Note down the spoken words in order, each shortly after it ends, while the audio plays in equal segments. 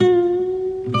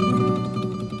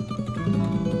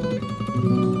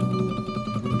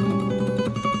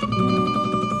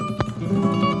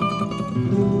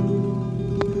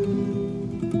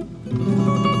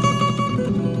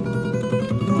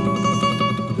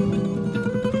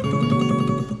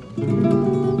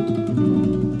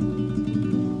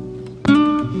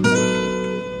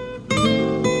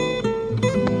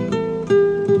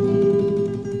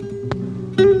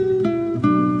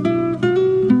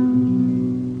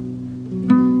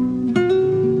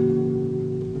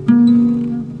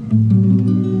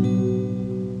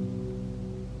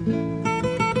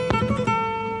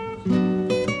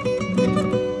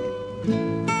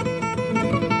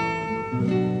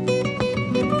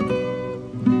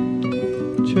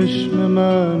چشم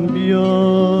من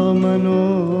بیا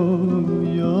منو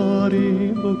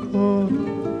یاری بکن،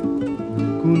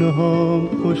 گونه هام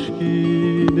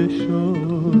خشکیده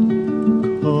شد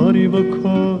کاری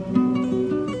بکن،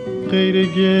 غیر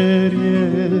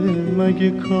گریه مگه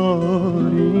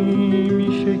کاری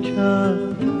میشه کرد،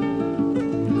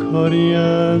 کاری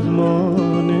از ما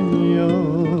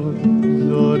نمیاد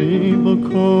زاری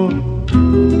بکن.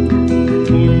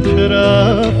 اون که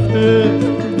رفته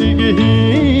دیگه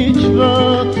هیچ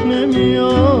وقت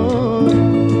نمیاد،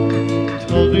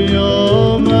 تا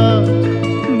قیامت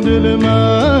دل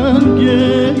من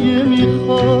گریه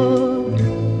میخواد.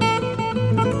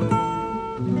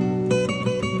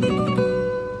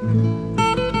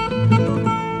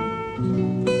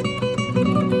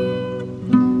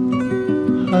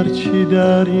 هرچی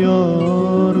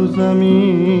دریا رو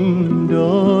زمین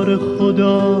دار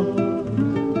خدا،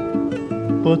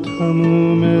 با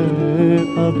تموم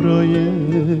ابرای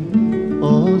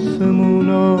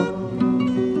آسمونا،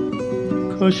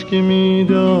 کاش که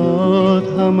میداد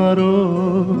همه رو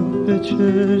به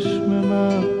چشم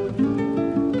من،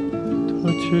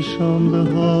 تا چشام به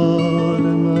حال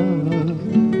من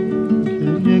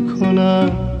گریه کنم.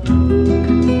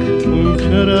 اون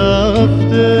که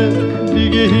رفته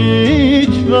دیگه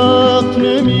هیچ وقت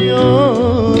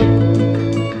نمیاد،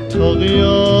 تا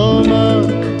قیامت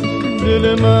دل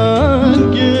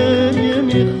من گریه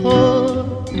میخواد.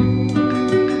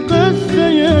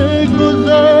 قصه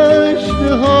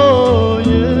گذشته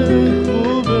های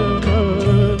خوب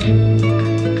من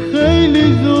خیلی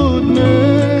زود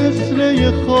مثل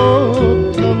یه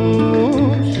خواب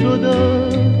تموم شدن،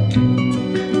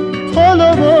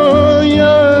 حالا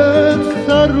باید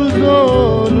سر رو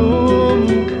زانوم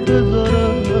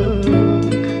بذارم،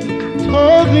 تا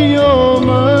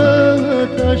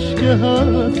قیامت اشک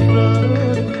حسرت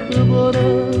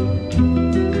ببارم.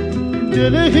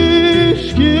 دل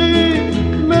هیچکی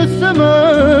مثل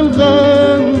من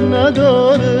غم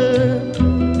نداره،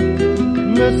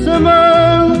 مثل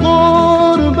من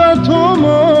غربت و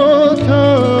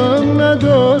ماتم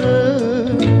نداره.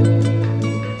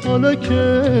 حالا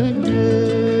که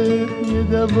یه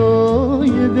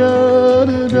دوای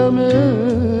دردمه،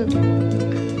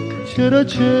 چرا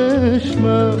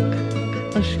چشمم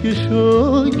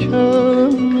اشکشو کم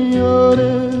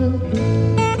میاره؟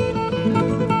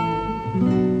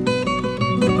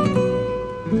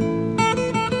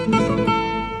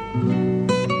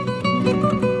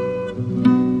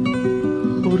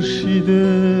 خورشید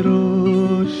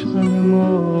روشن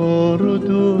ما رو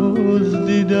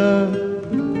دزدیدن،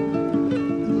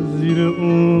 زیر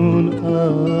اون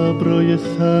ابرای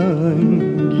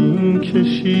سنگین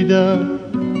کشیدن،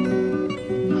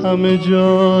 همه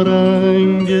جا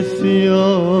رنگ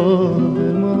سیاه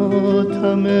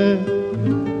ماتمه،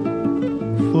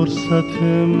 فرصت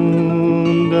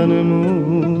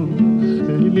موندنمون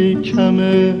خیلی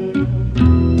کمه.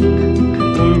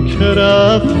 اون که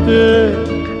رفته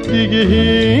دیگه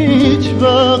هیچ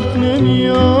وقت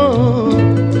نمیاد،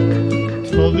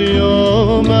 تا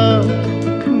قیامت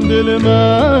دل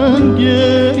من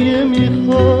گریه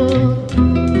میخواد.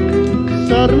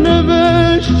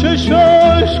 سرنوشت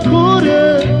چشاش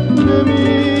کوره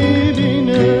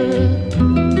نمیبینه،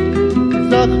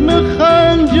 زخم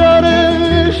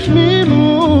خنجرش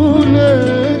میمونه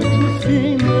تو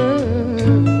سینه،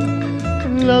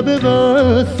 لب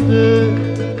بسته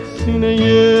سینه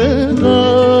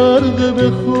غرق به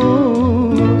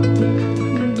خون،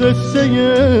 قصه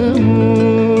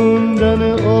موندن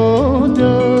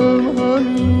آدم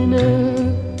همینه.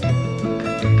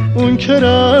 اون که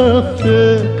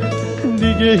رفته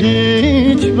دیگه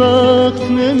هیچ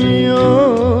وقت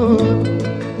نمیاد،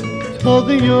 تا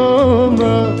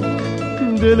قیامت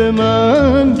دل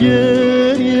من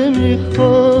گریه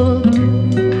میخواد.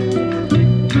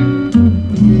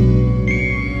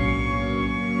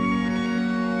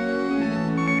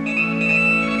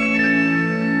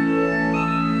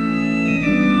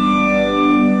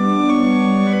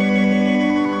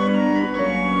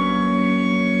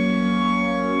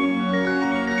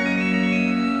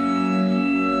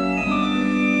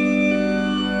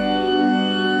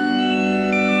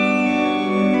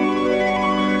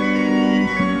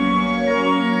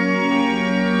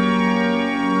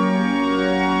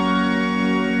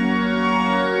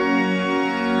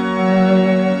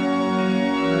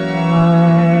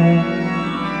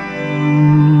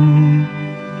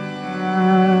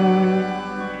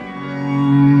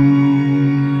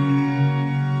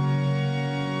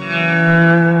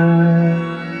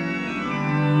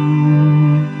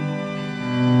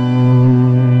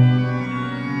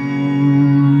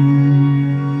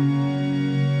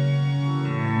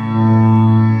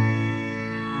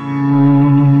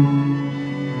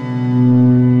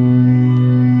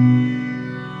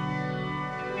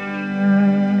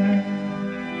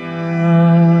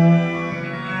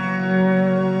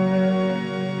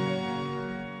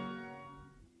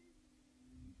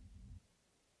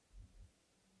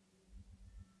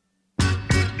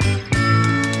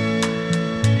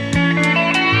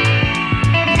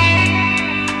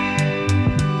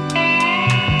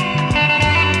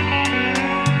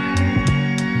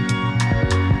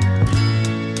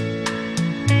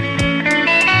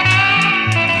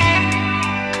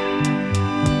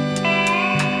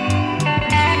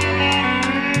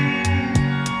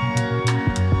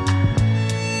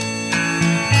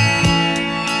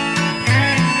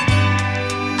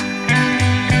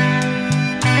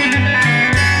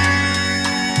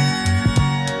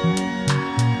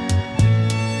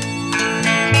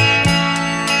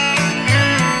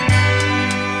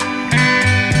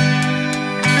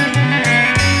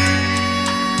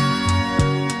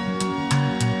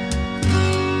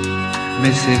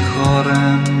 مثل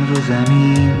خارم رو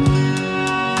زمین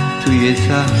توی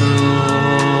صحرا،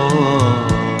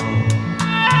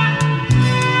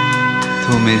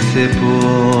 تو مثل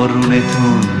بارون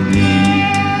تندی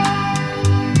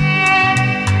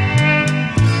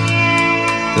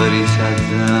داری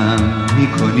سرزم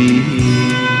میکنی.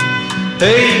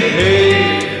 هی هی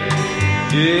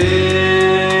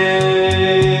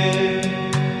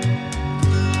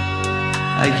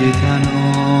اگه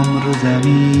تنهام رو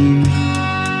زمین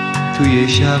توی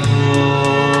شبها،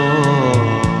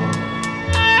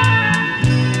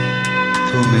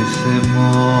 تو مثل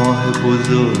ماه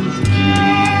بزرگی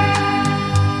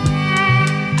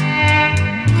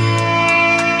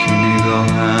که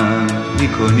نگاهم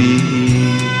میکنی.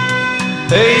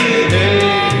 هی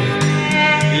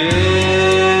هی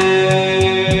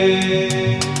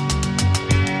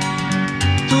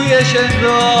توی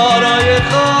شهرهای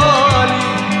خالی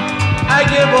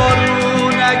اگه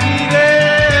بارون نگیره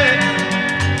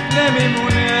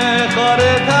نمیمونه خار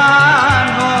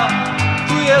تنها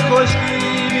توی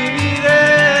خشکی میمیره.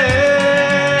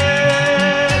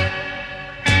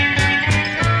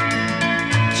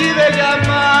 چی بگم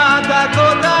من تک و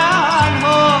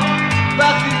تنها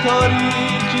وقتی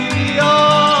تاریکی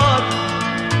میاد،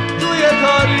 توی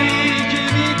تاریکی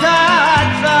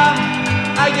میترسم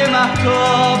اگه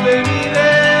مهتاب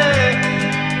بمیره.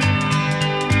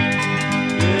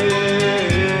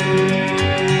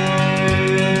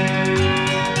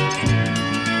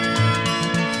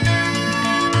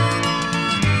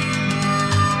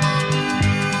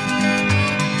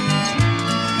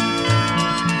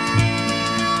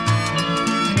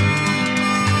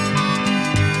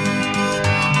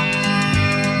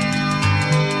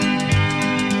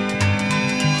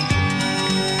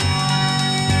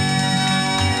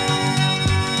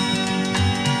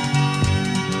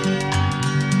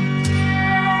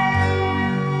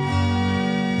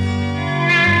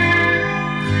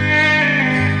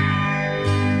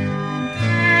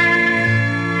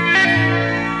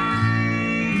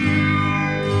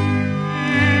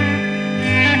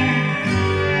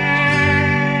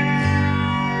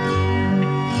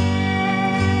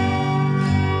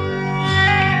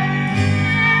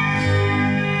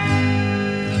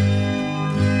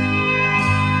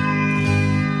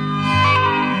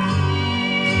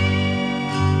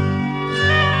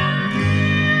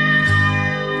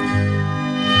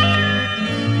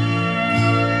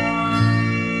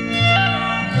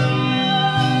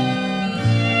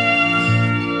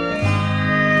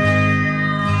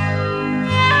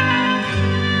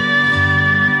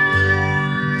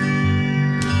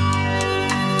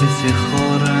 مثل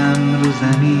خارم رو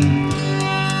زمین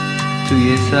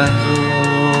توی صحرا،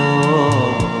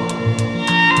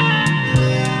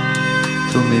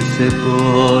 تو مثل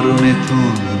بارون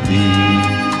تندی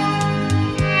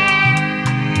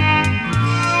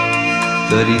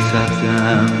داری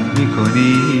سبزم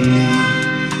میکنی.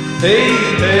 هی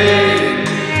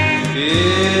هی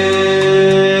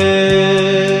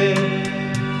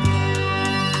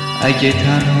اگه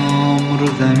تنهام رو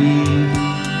زمین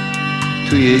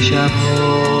توی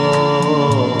شبها،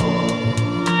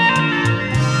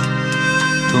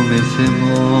 تو مثل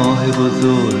ماه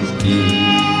بزرگی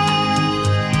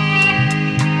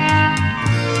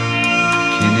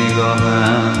که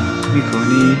نگاهم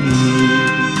میکنی.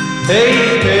 هی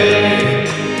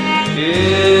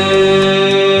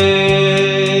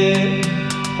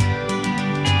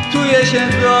توی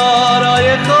شنگارای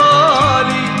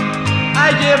خالی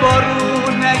اگه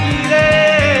بارون نگیره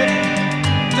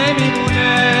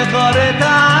نمیمونه خار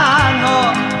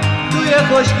تنها توی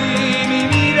خشکی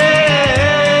میمیره.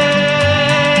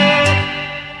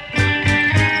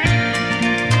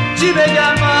 چی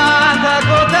بگم من تک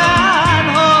و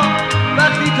تنها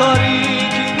وقتی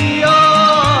تاریکی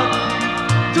میاد،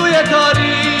 توی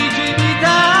تاریکی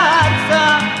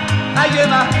میترسم اگه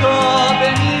مهتاب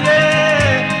بمیره.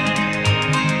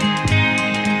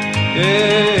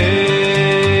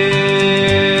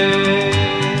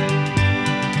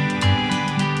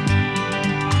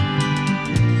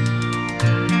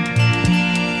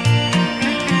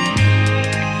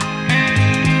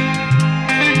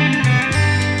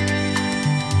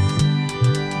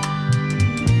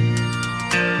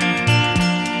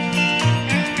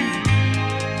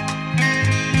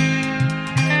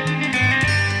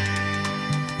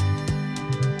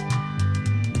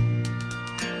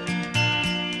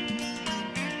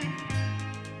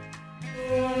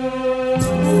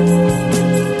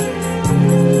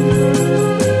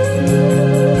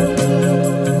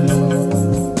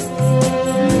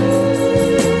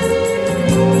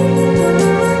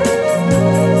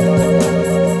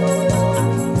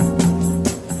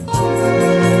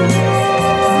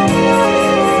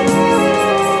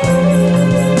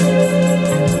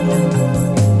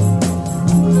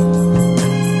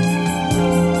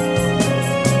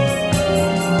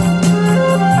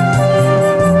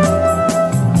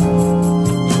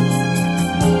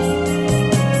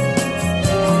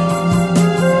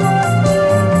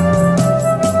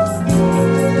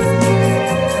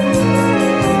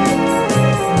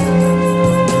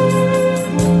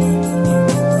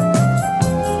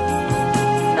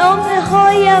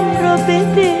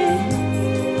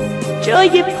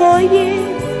 جای پای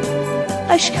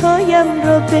اشکایم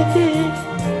را بده،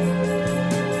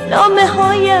 نامه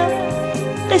هایم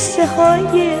قصه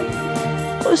های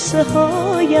قصه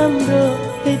هایم را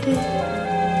بده.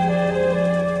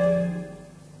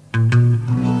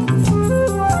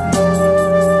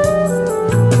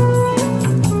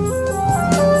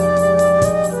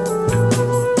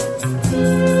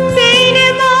 بین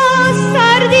ما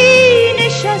سردی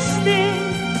نشسته،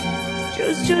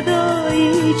 جز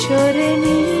جدایی چاره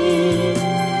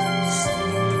نیست.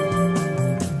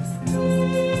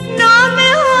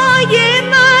 نامه های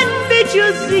من به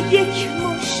جز یک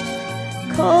مشت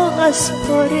کاغذ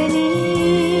پاره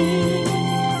نیست.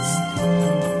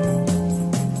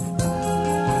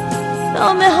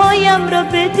 نامه هایم را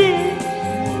بده،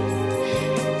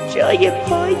 جای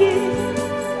پای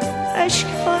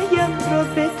اشکهایم را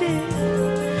بده،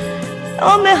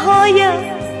 نامه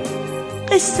هایم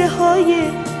قصه های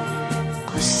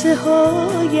قصه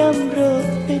هایم را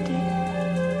بده.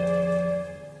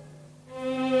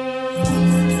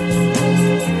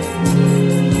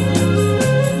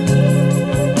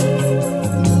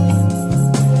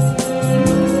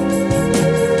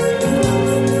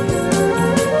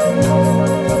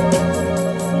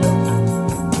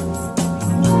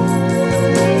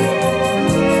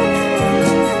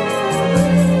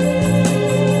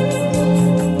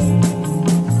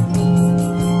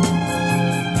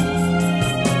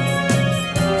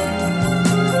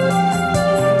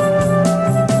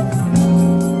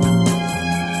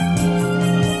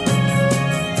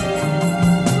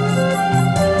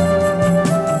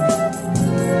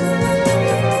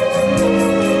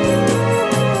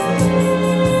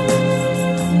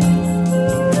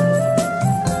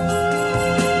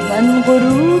 من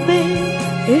غروب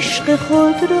عشق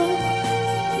خود را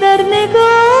در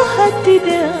نگاهت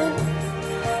دیدم،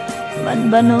 من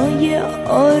بنای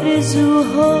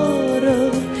آرزوها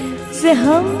را ز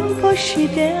هم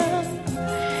پاشیدم.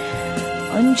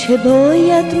 آنچه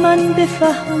باید من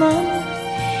بفهمم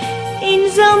این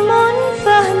زمان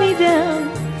فهمیدم،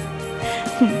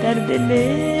 در دل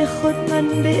خود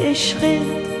من به عشق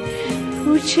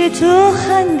پوچ تو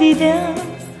خندیدم.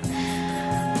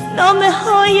 نامه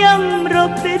هایم را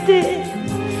بده،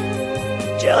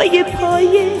 جای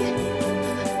پای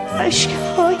اشک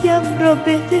هایم را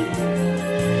بده،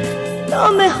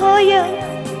 نامه هایم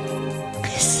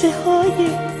قصه های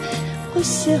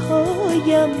قصه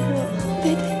هایم را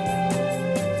بده.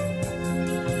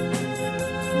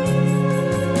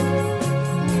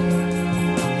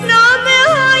 نامه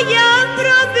هایم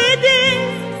را بده،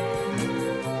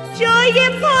 جای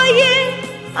پای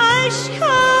اشک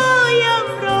هایم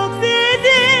را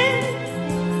بده،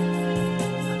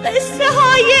 قصه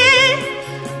های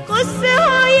قصه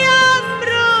هایم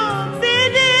را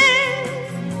بده،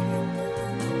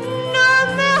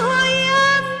 نامه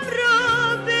هایم را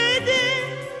بده،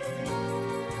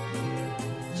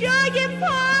 جای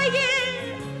پای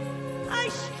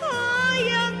اشک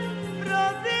هایم را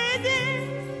بده،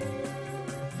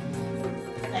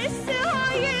 قصه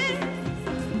های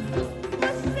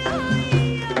قصه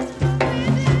هایم را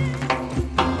بده.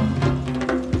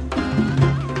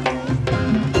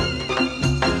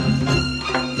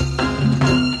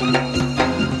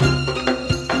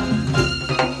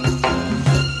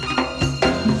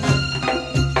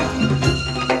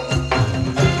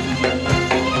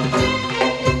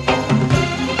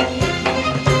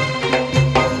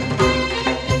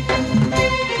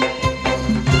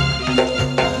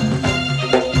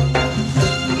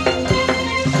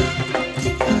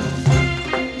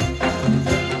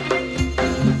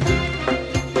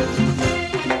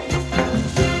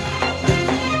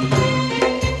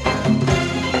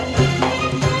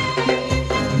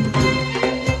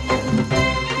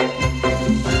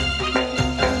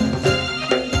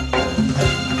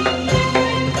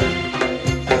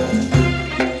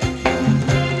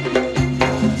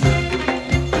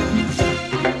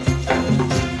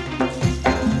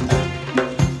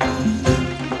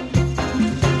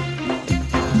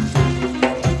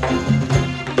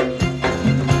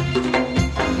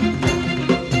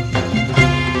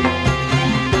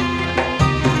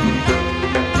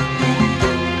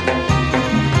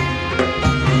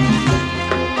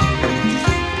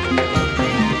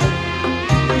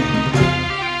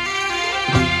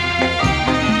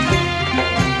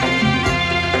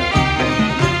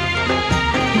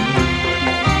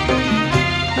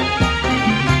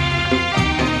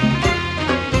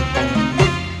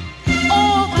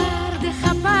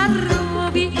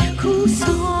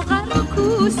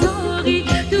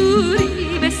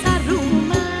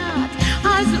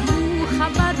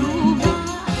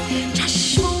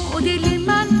 دل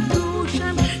من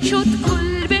روشن شد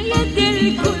کلبه دل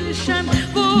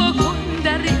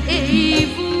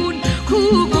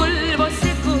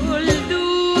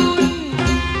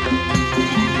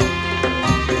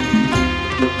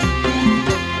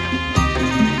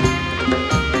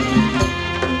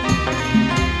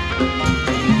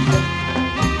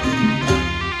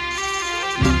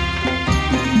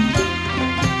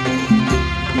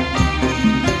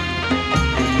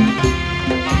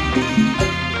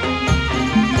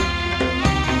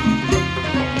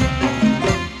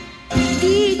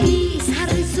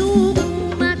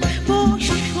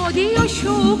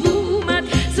اومد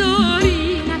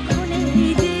زاری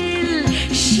نکنه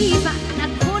دل شیون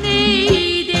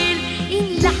نکنه دل این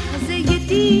لحظه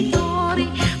دیداری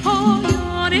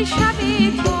پایان شب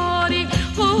تاری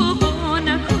قوا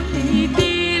نکنه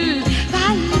دل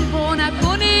قلبا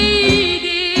نکنه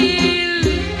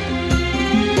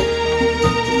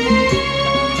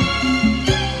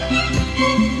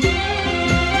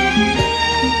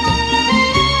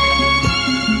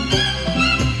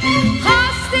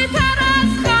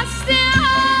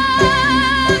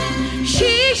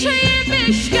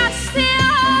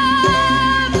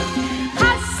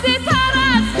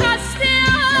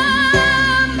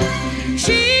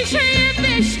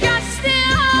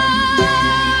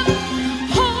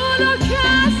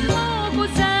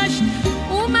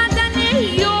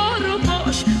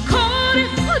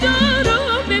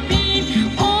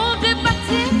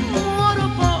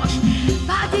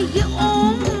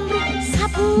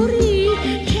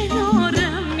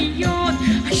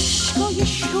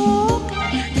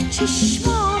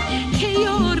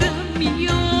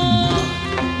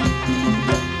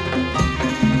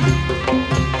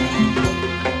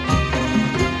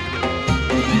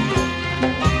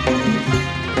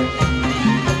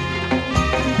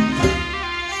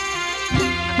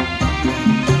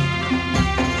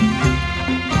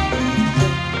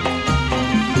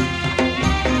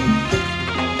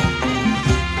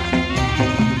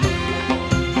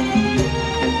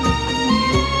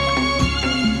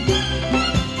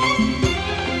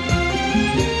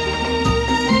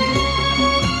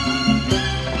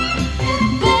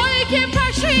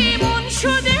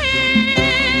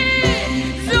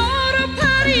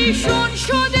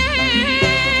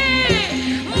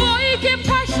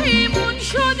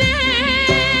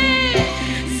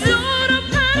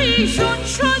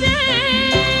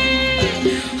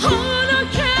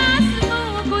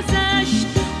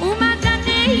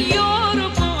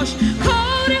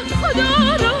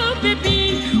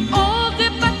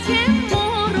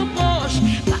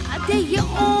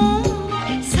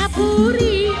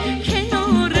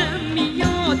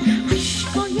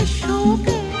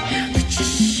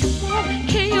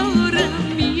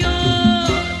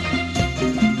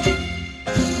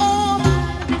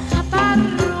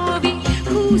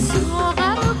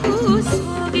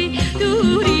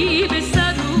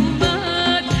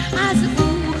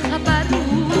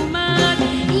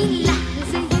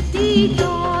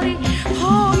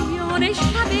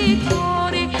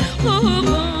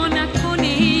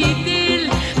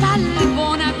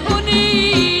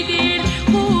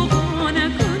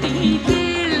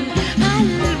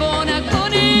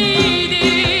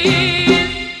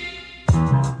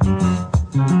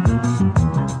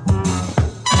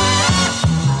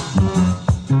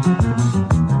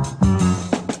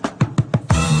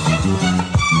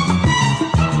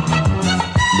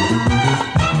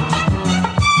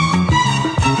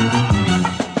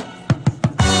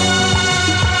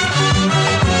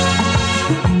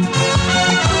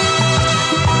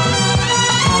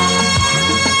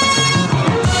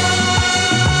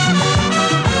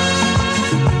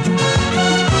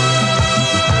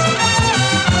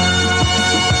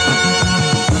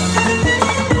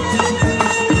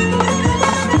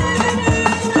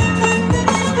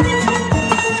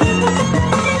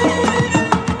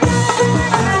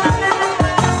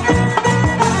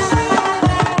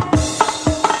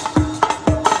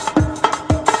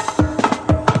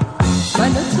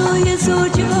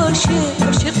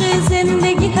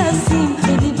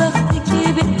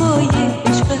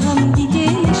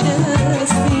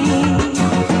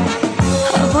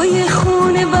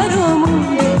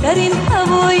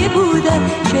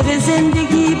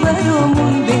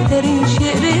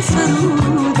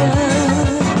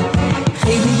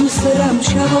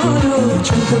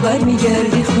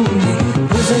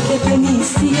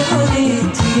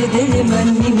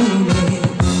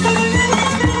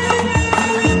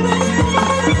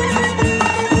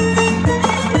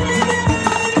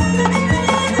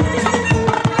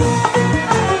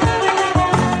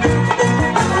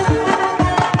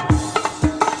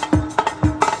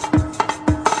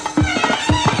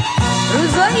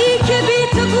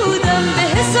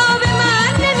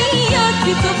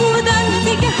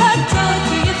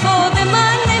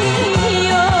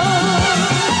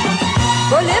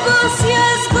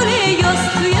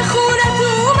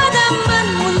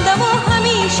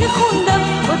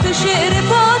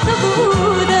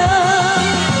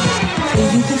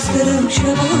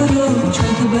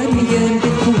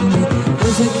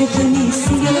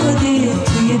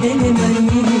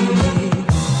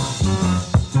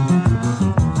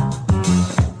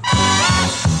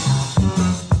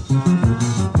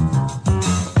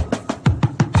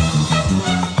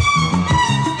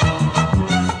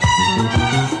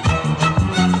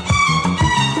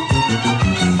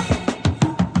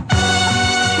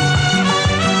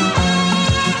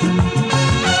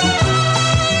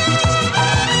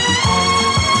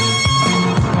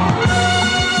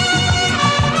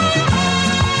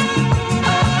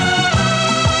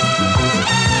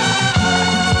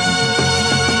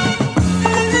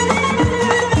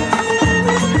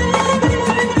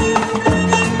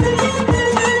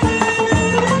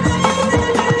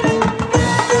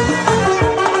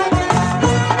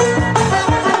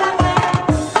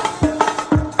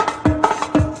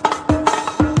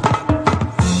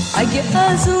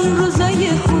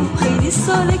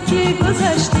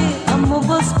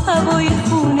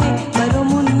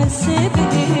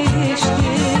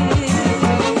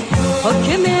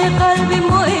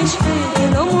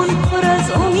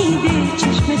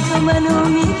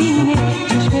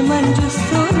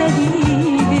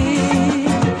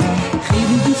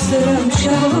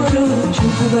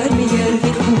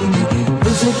برمیگردی خونه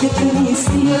روزا که تو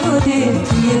نیستی یاده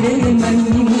توی دل من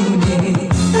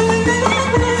میمونه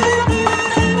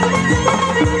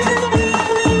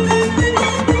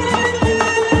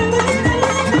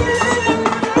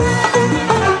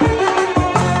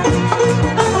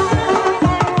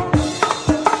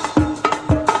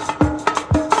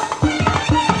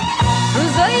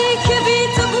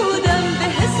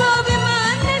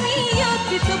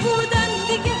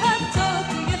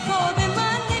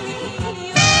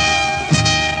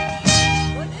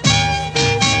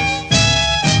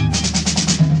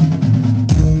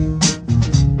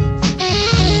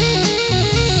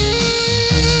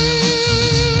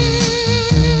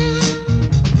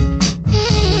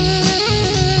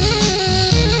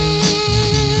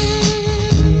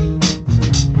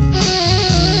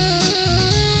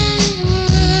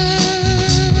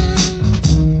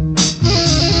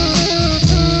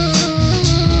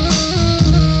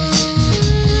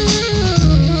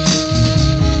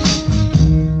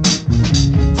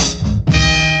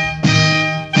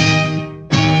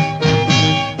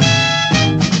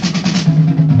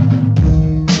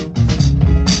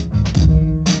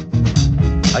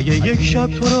یک شب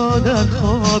تو را در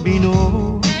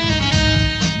خوابینو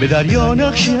به دریا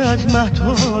نقشی از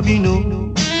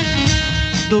مهتابینو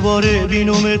دوباره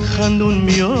بینومت خندون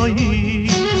میایی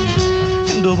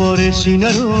دوباره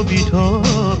سینه رو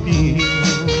بیتابی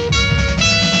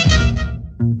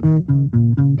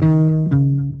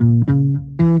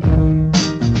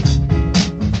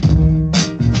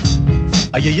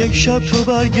اگه یک شب تو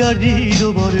برگردی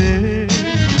دوباره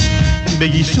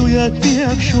بگی سویت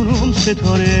بیفشونم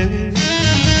ستاره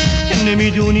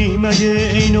نمیدونی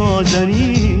مگه ای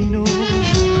نازنینو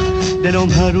دلم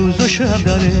هر روز و شب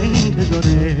در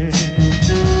انتظاره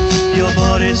یا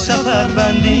بار سفر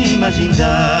بندیم از این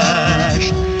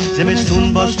دشت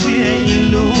زمستون باز توی این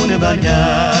لونه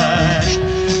برگشت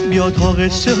بیا تا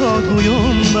قصه ها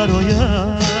گویم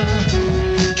برایت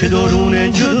که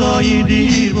درون جدایی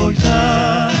دیر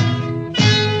بگذر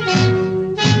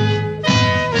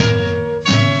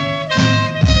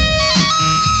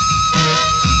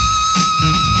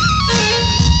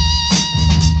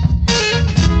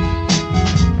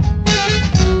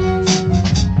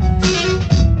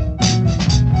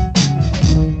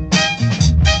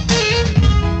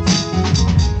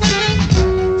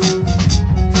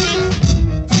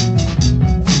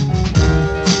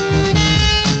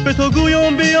تو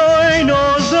گویم بیا ای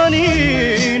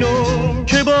نازنینم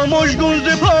که با مژگون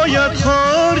ز پایت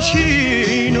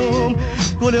خارچینم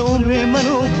گل عمر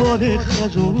منو باد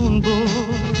خزون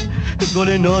بود گل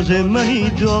ناز منی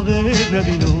داغه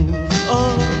نبینم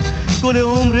گل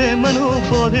عمر منو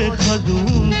باد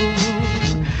خزون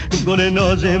بود گل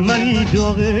ناز منی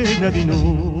داغه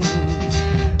نبینم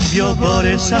بیا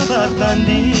بار سفر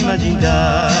بندیم از این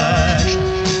دشت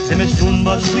زمستون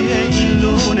باز توی این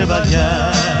لونه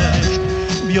برگشت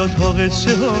بیا تا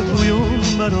قصه ها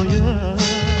گویم برایت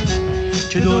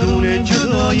که درون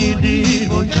جدایی دیر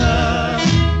بگذر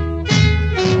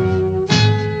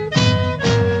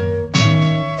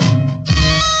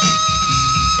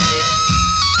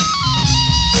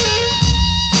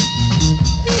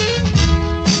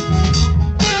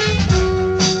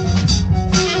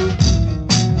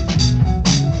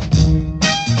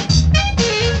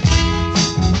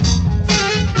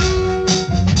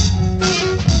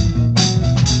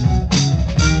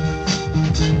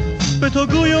تو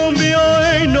گویم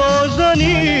بیا ای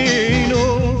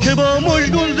نازنینم که با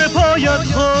مژگون ز پایت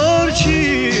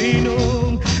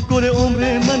خارچینم گل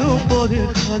عمر منو باد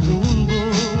خزون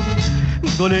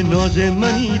بود گل ناز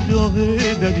منی داغه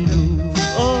ببینم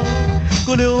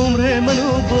گل عمر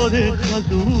منو باد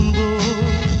خزون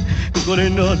بود گل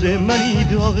ناز منی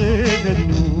داغه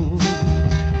ببینم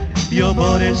بیا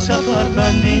بار سفر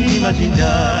بندیم از این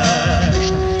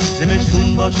دشت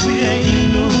زمستون باز توی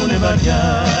این لونه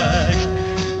برگشت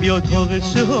بیا تا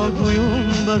قصه ها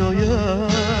گویم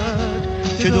برایت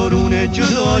که درون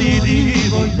جدایی دیر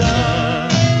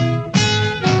بگذر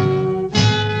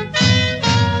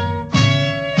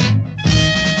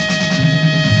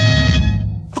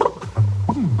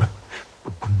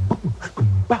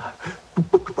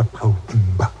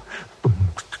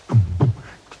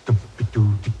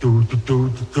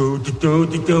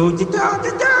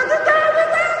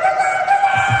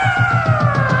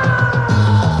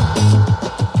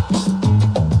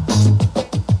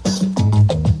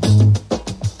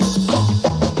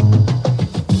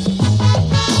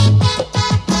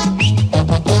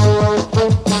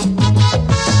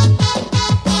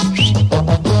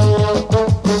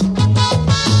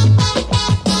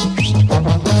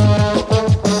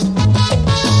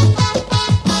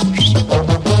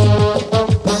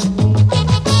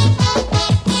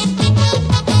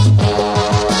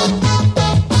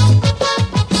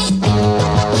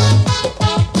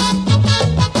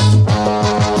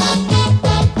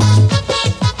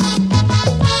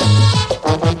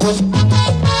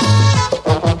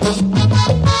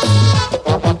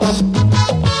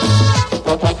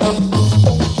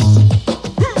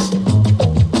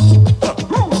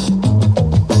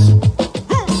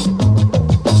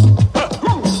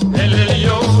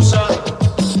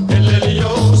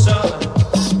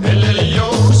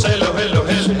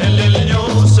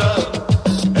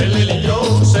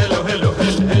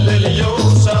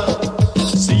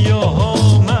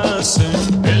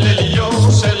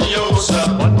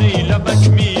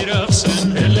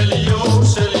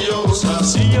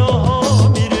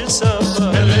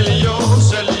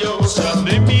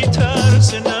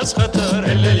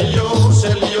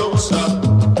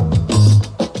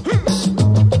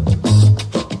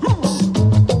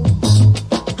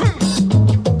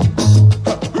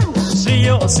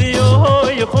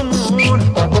سیاهای خمول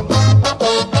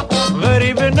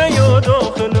غریب نیا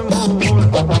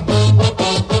داخلمون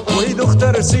وی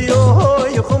دختر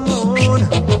سیاهای خمول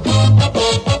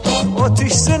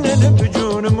آتیش زنه به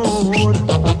جونمون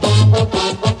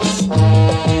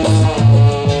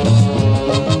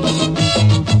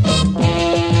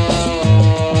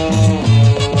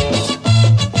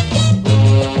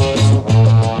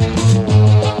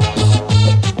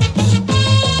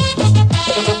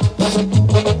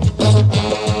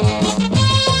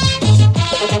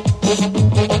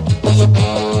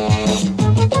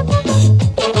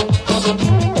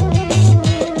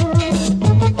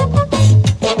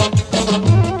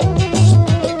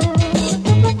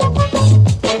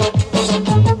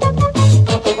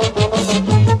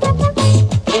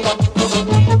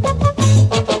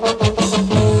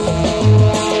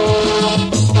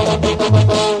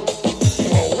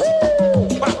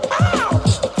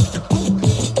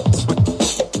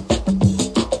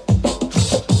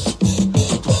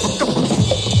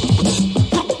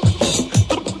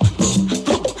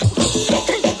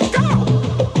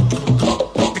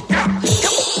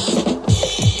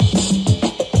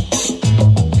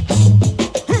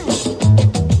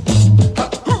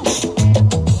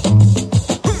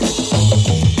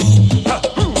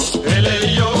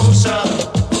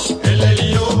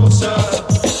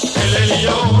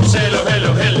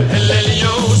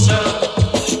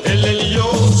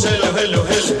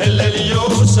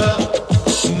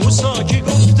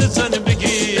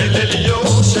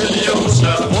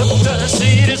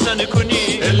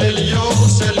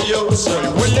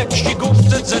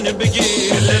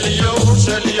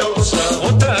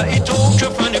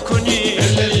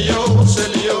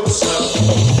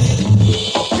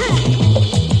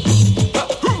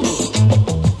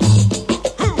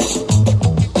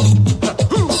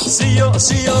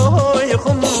سیاهای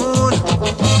خمون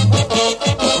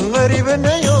غریب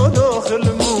نیا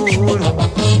داخلمون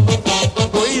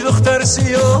وی دختر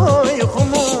سیاهای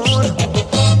خمون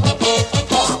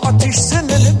آتیش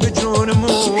زنه به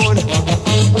جونمون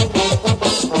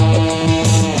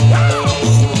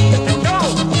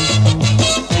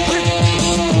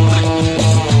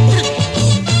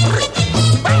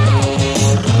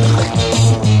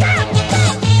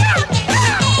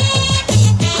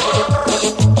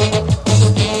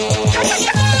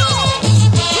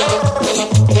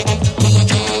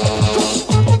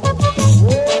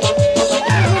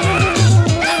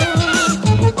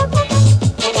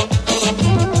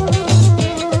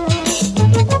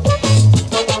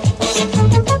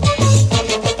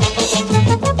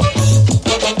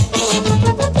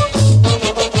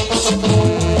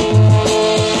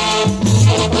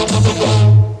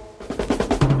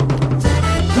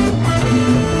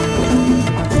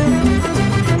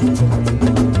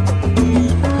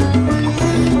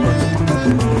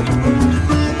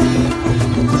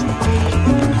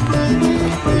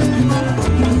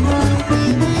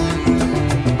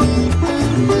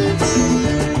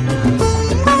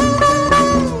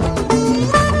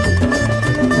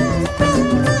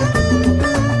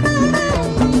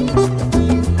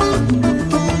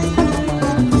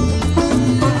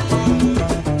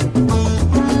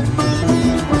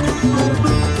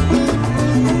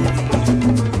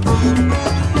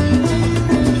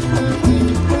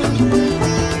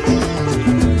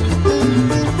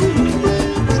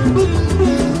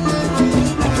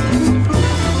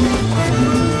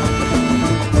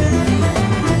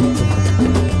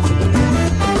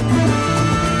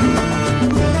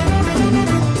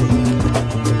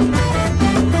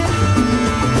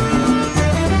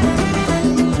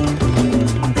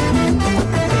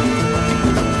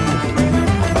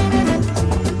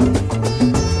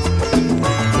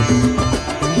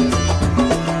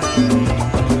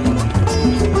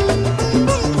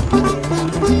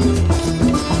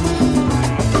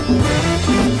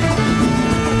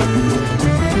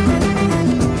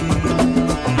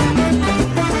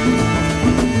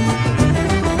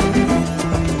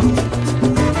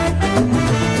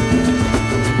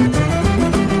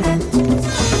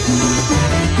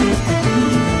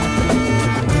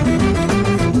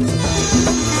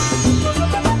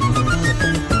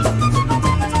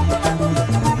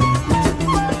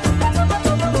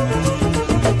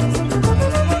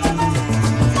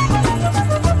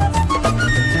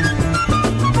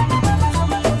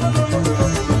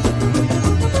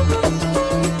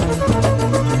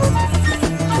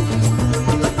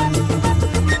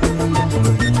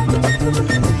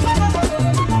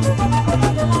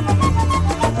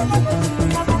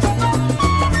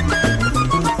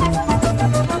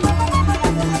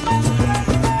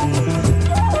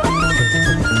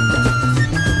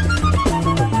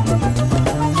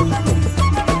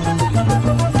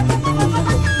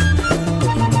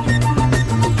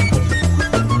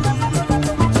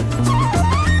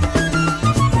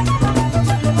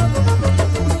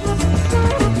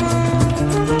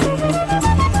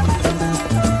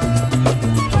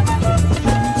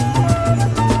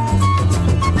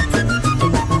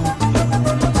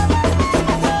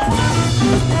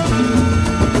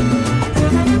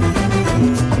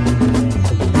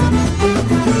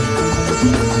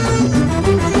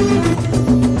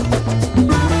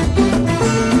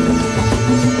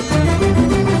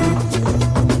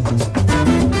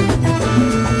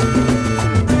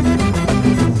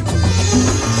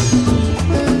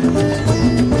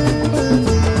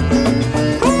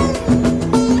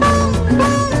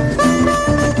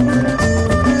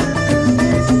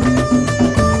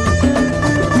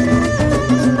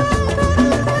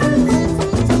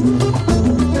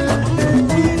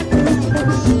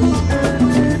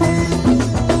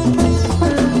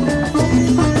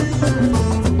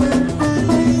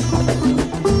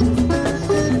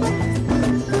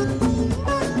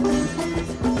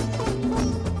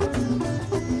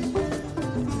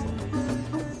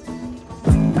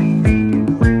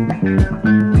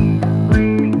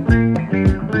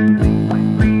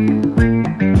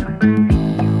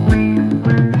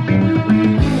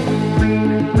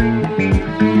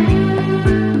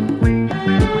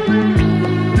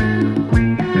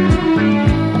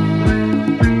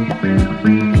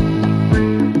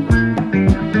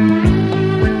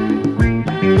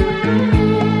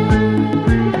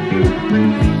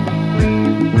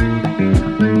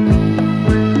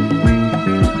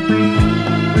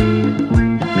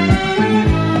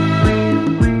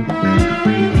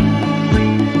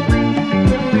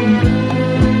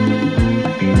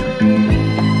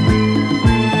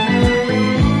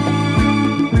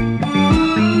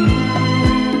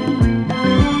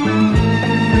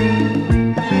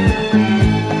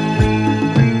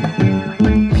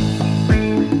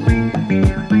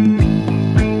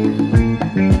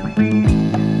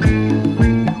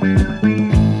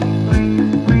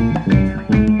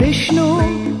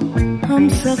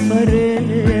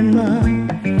سفر من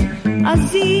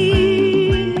از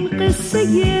این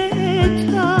قصه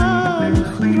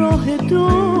تلخ راه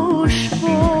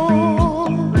دشوار.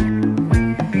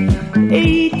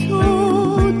 ای تو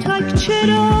تک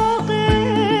چراغ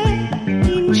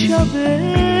این شب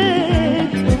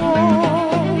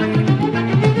تار،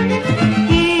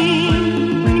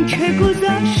 این که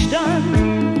گذشتن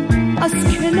از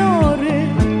کنار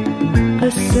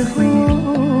قصه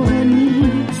ها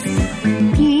نیست،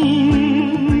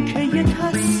 این که یه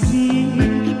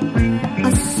تصویر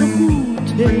از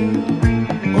سقوط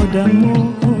آدم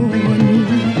ها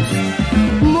نیست.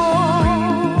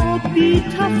 ما بی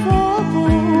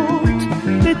تفاوت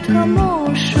به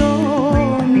تماشا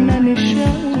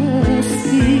ننشستیم،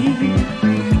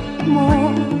 ما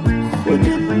خود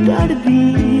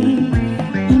دردیم،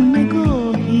 این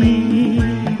نگاهی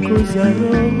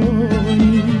گذرانیست.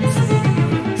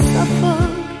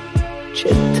 سفر چه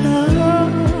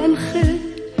تلخه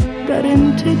در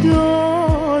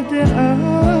امتداد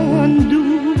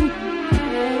اندوه،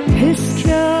 حس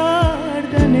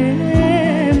کردن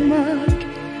مرگ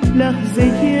لحظه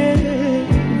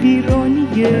ویرانی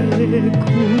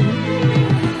کوه.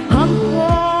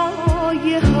 همهای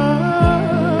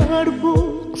هر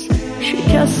بغض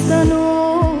شکستن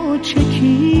و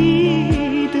چکیدن،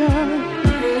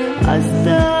 از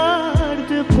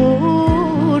درد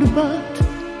غربت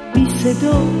بی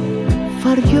صدا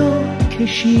فریاد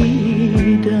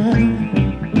کشیدن.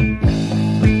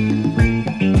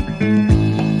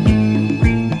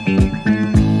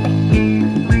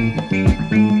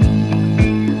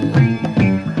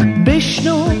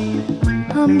 بشنو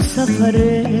هم سفر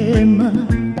من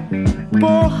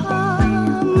با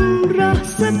هم ره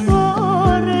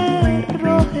سپاره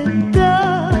راه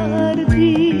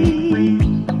دردی،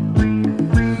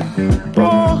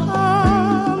 با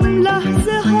هم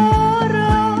لحظه ها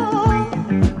را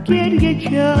گریه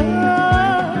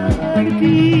کردی.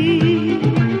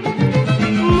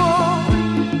 ما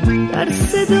در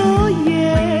صدای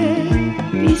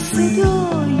بی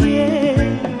صدای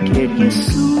گریه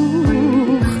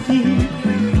سوختی،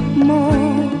 ما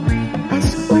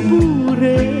از عبور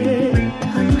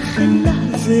تلخ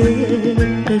لحظه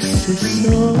قصه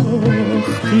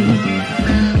ساختی.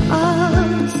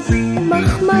 از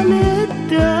مخمل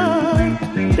درد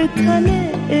به تن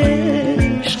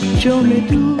عشق جام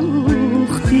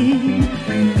دوختی،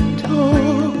 تا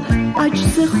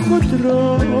عجز خود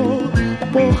را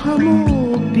با هم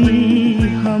و بی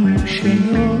هم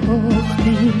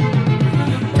شناختی.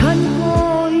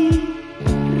 تنهایی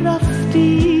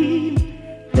رفتیم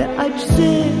به عجز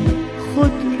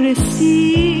خود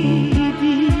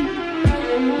رسیدی،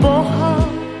 با هم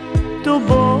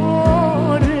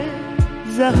دوباره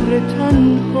زهر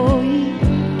تنهایی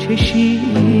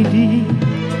چشیدی.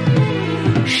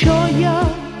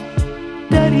 شاید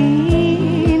در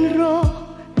این راه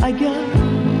اگر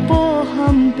با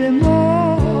هم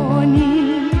بمانی،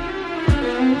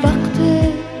 وقت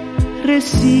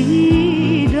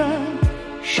رسیدن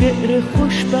شعر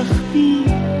خوشبختی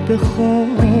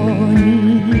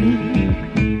بخوانی.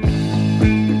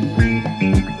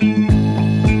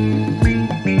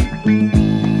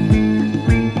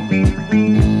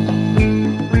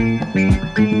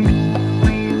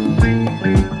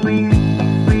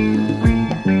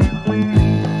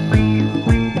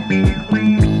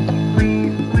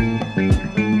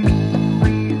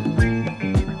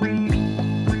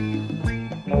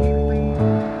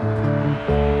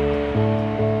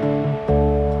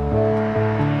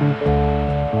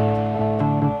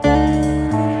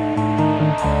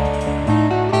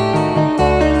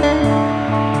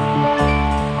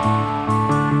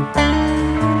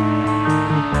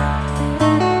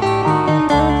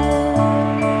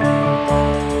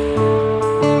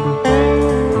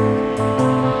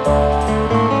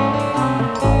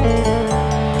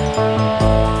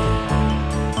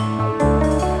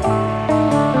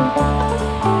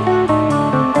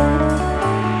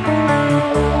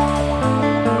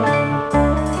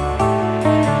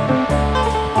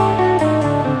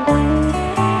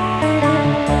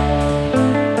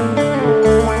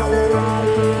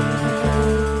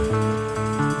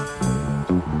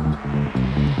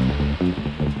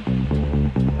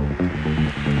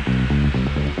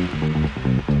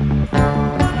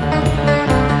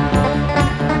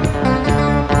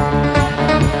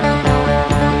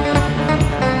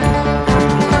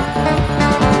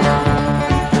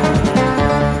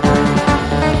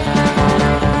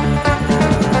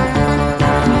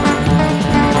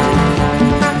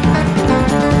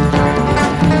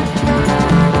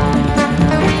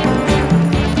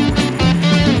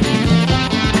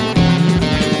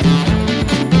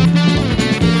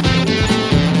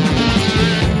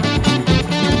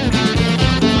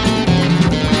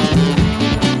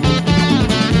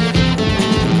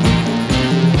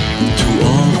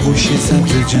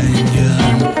 سبز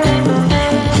جنگل،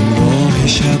 همراه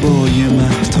شبای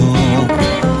مهتاب،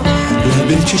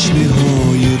 لب چشمه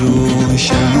های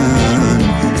روشن،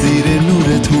 زیر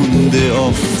نور تند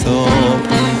آفتاب.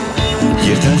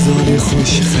 یه غزال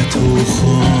خوش خط و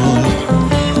خال،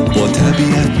 با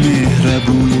طبیعت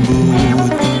مهربون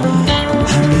بود.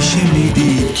 همیشه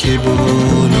میدید که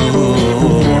بالا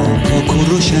پاک و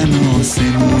روشن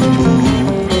آسمون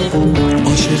بود.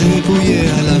 عاشق بوی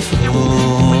علف ها،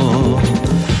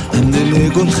 هم دل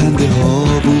گل خنده ها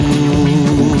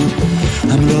بود.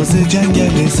 هم راز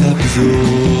جنگل سبز و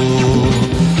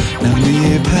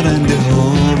نغمه پرنده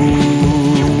ها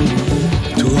بود.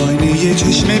 تو آینه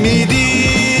چشمه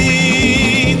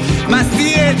میدید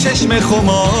مستی چشم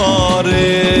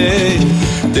خماره،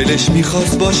 دلش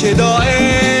میخواست باشه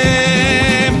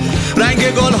دائم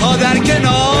رنگ گل ها در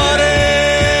کنارش.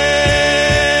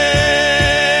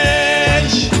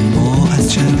 اما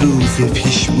از چند روز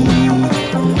پیش بود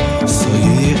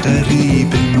سایه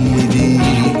غریب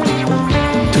میدید،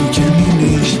 تو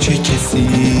کمینش چه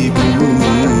کسی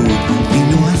بود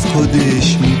اینو از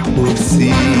خودش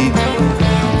میپرسید.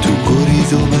 تو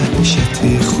گریز و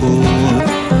وحشت خود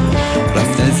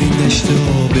رفت از این دشت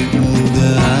به اون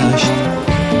دشت،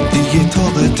 دیگه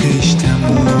طاقتش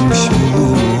تموم شد،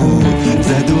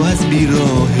 زد و از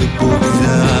بیراه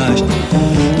بگذشت.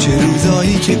 چه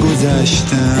روزایی که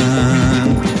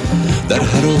گذشتن در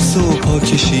هراس و پا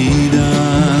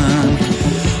کشیدن،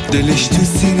 دلش تو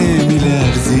سینه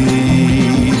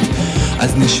میلرزید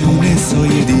از نشون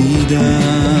سایه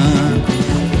دیدن.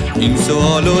 این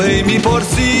سوالو هی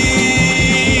میپرسید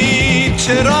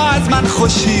چرا از من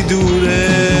خوشی دوره،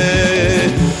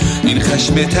 این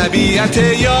خشم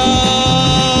طبیعته یا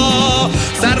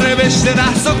سرنوشت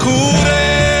نحس و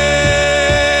کوره.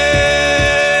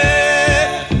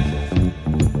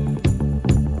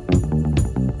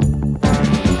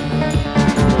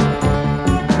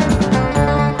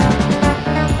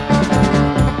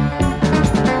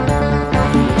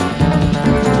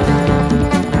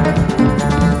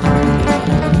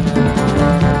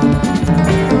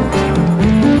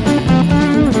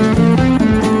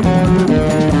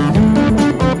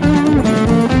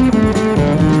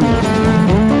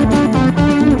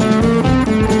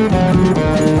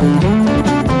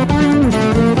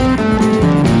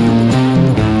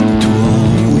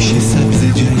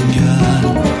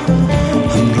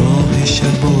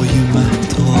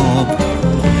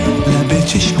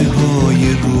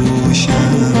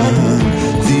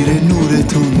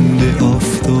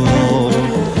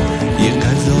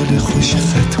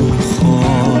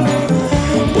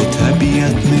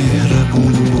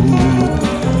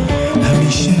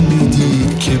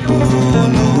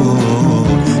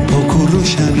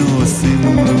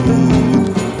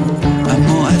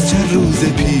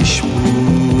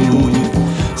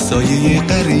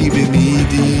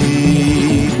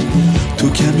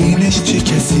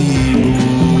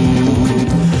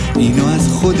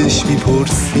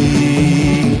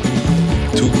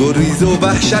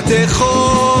 وحشت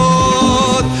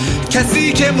خود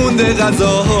کسی که مونده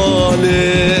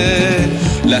غزاله،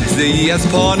 لحظه ای از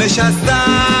پا نشستن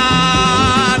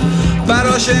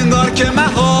براش انگار که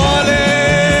محاله.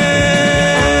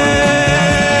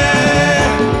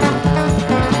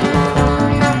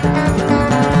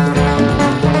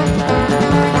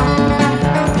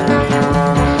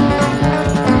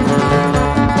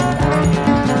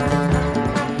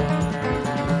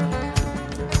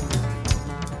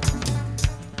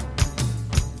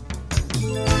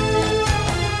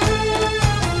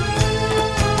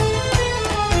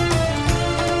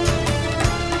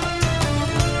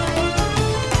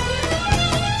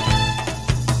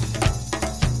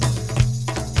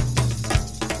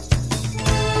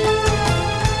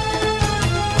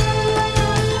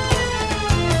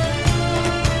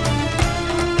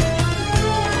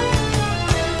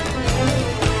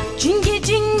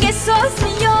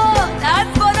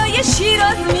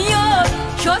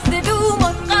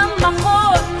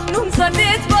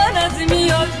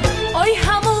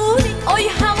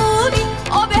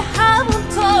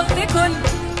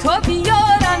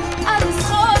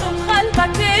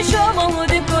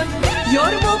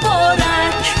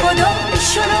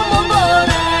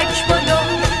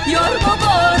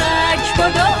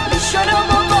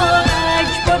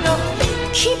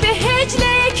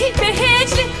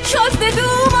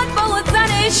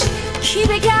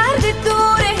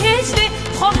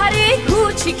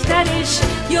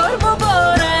 یار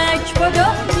مبارک بادا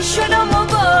ایشالا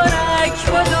مبارک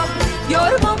بادا،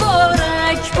 یار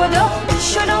مبارک بادا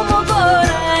ایشالا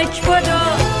مبارک بادا.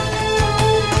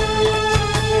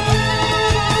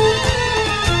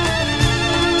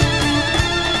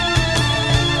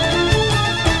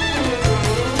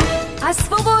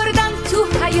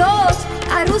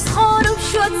 عروس خانم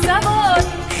شد سوار،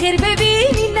 خیر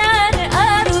ببینی نن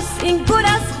عروس این گل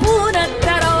از خونت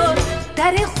درار.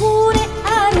 در خونه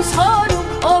عروس خانم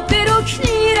آب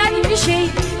رکنی رد میشه،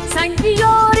 سنگ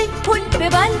بیارین پل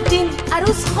ببندین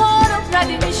عروس خانم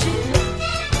رد میشه.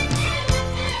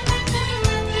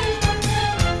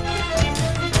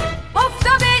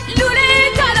 آفتاب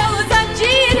لوله طلا و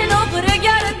زنجیر نقره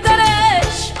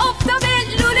گردنش، آفتاب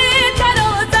لوله طلا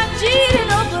و زنجیر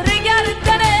نقره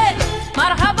گردنش.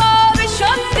 مرحبا به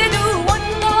شست دومون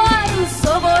با عروس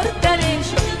آوردنش،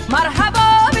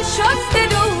 مرحبا به شست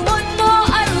دومون با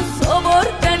عروس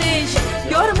آوردنش.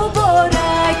 یار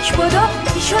مبارک بدا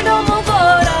ایشالا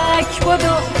مبارک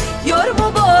بدا، یار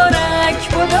مبارک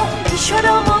بدا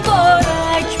ایشالا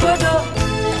مبارک بدا.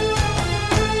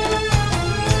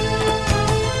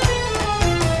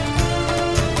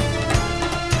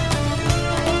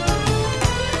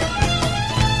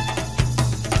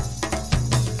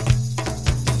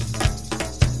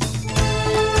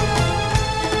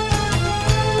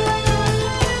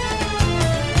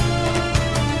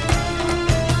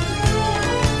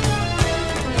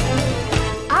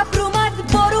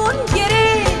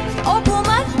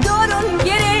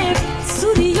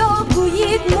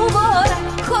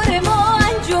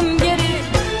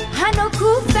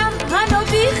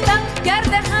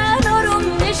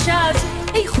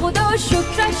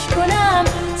 شکرش کنم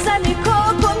زن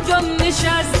کاکم جام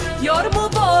نشست. یار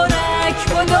مبارک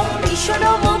بادا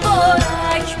ایشالا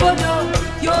مبارک بادا،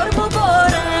 یار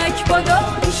مبارک بادا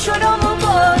ایشالا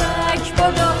مبارک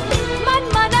بادا.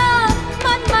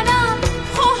 منم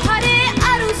خواهر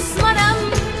عروس منم،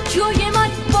 جای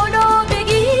من بالا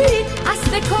بگیرید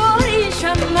اصل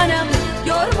کاریشم منم.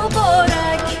 یار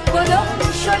مبارک بادا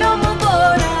ایشالا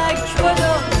مبارک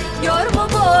بادا، یار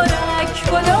مبارک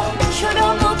بادا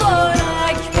ایشالا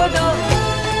مبارک بادا.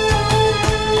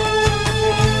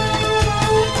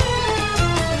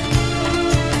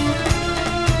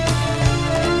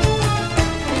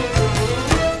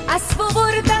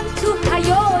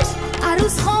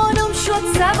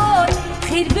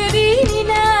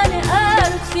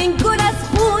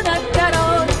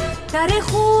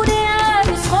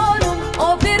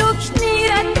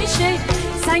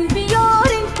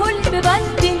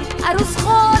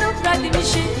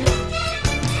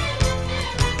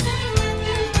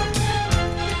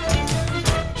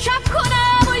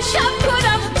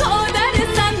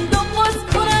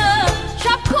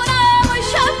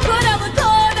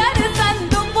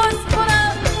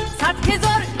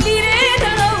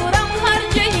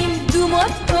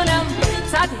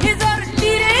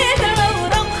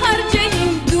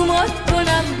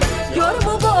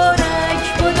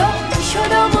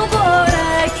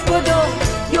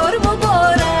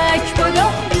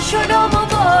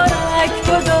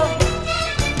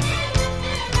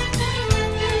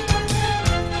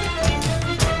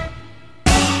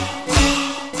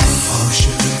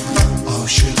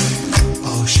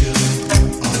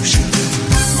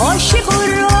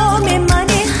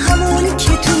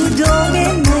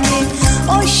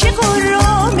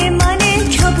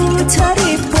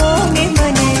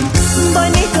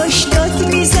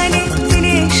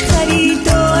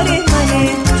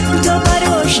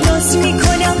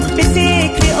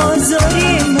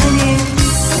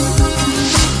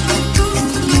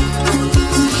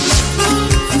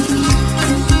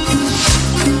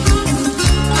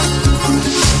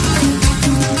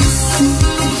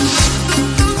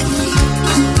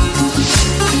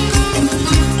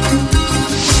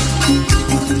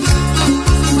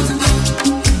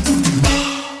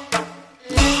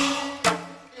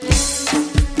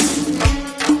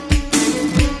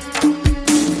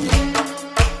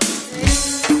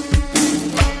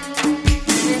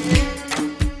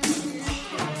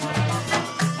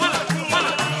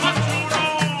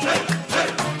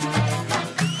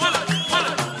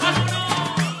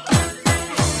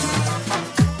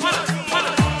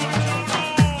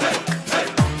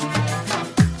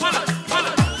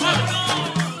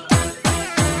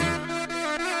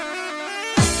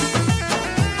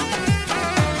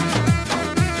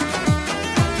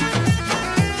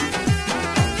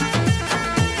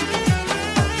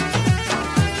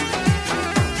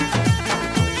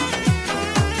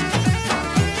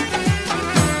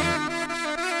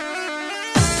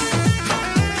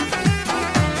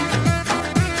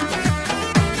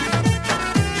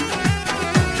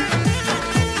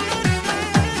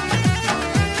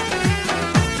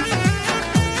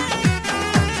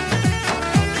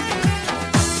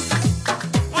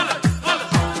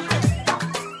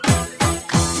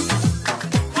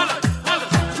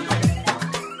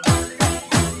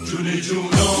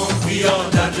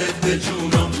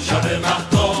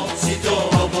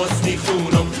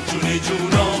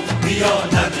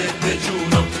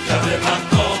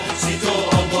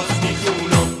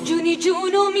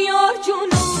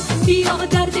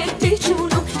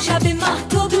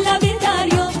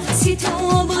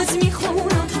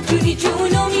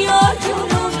 جونم یا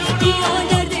جونم بیا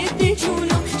درد به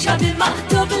جونم شب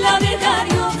مهتاب لب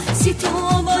دریا سی تا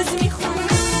آواز میخونم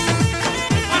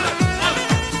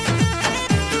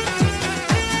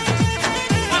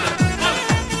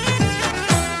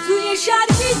توی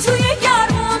شرقی توی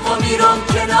گرما ما میرم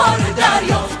کنار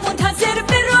دریا منتظر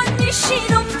بران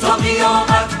میشینم تا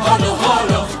قیامت حالا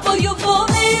حالا با یه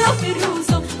واقعی به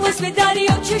روزم باز به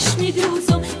دریا چشمی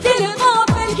دوزم دل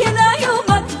غافل که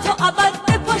نیومد تا ابد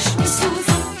به پاش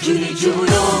میسوزم جونی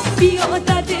جونم بیا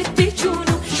دردت به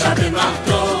جونم شب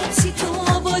مهتاب سی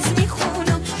تا آواز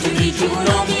میخونم جونی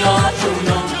جونم یا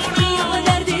جونم بیا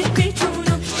دردت به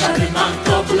جونم شب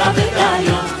مهتاب لب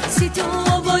دریا سی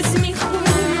تا آواز میخونم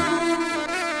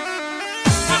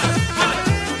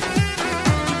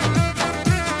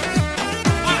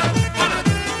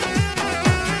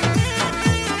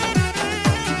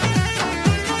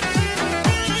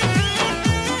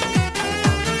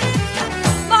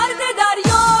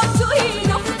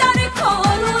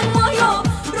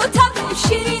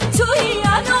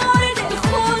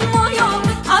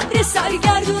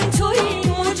سرگردون توی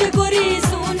موج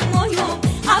گریزون مایم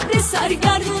ابر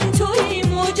سرگردون توی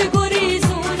موج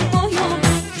گریزون مایم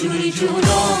جونی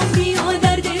جونم بیا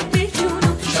درد به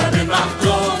جونم شب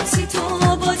مهتاب سی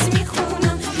تا آواز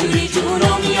میخونم جونی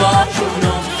جونم یا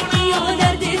جونم بیا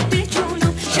درد به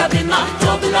جونم شب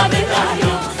مهتاب لب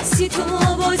دریا سی تا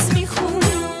آواز میخونم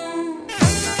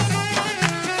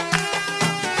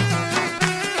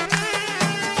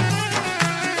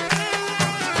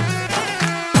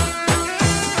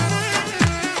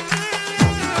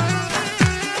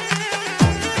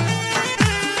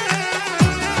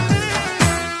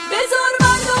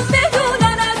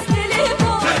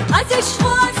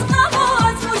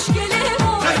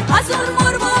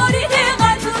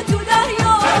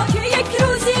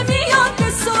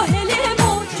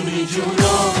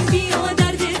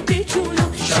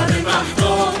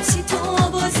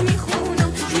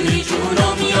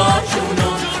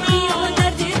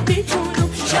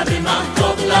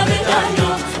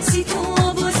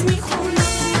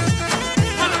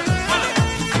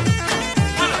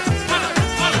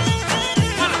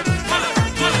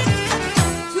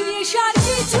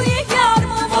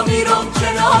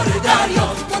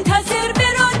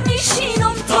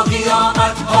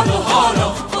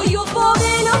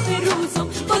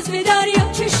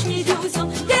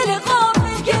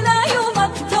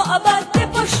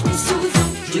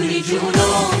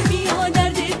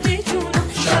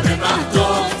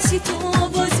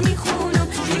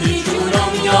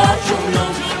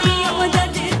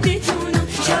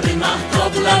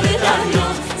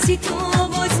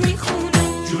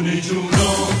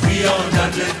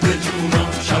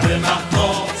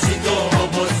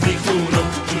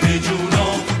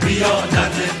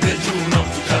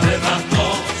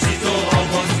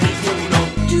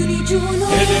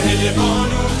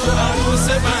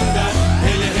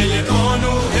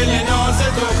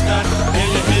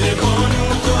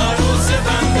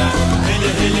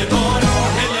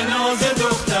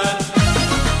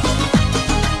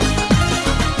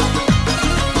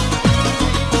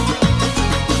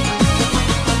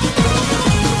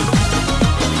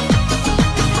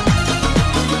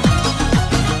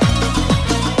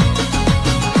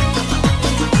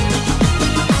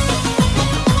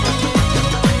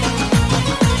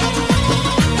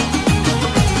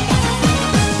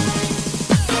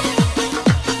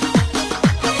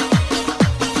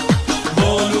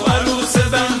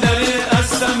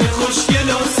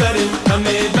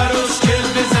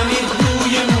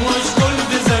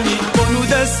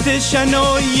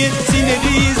شنایی سینه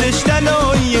ریزش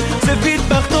تلایی سفید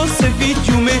بخت و سفید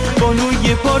جومه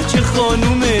بانوی پارچه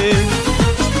خانومه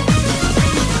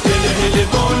هله هله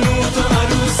بانو تو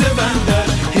عروس بندر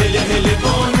هله هله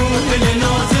بانو هله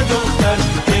ناز دختر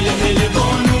هله هله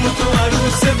بانو تو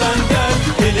عروس بندر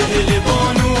هله هله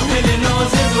بانو هله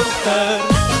ناز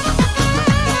دختر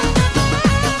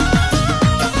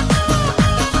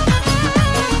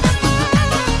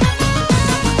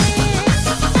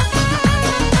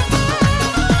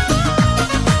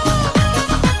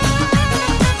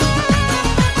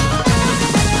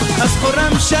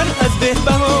از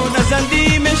بهبهان از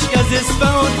اندیمش از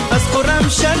اصفهان از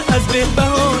خرمشهر از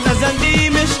بهبهان از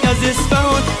اندیمش از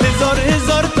اصفهان هزار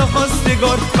هزار تا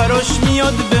خواستگار براش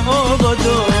میاد به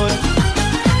آبادان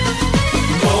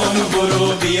بانو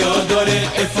برو بیا داره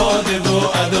افاده و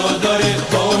ادا داره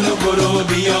بانو برو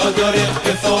بیا داره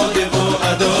افاده و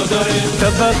ادا داره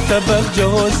طبق طبق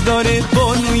جهاز داره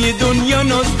بانوی دنیا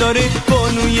ناز داره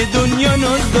بانوی دنیا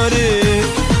ناز داره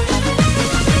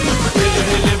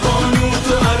هله بانو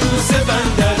تو عروس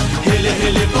بندر هله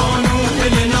هله بانو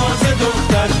هله ناز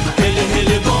دختر هله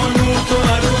هله بانو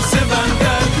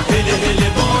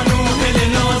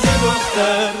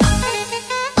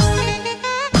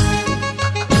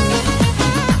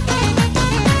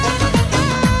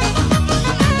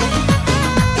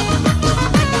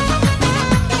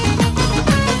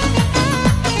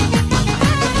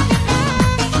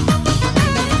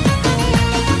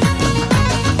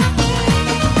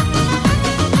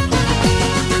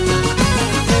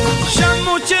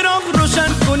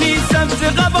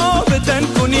قبا بدن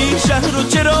کنی شهر رو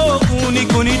چراغونی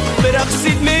کنید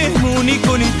برقصید مهمونی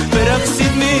کنید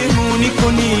برقصید مهمونی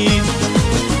کنید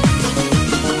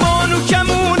بانو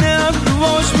کمونه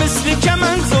ابرواش مثل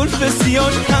کمن زلف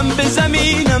سیاش هم به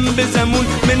زمین هم به زمون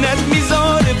منت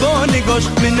میذاره با نگاش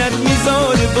منت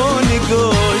میذاره با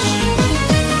نگاش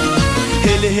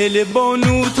هله هله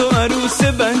بانو تو عروس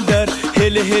بندر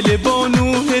هله هله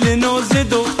بانو هله ناز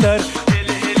دختر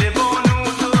هله هله بانو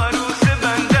تو عروس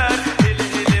بندر هله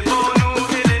هله بانو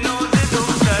هله ناز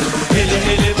دختر هله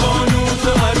هله بانو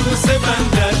تو عروس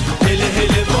بندر هله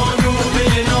هله بانو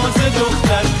هله ناز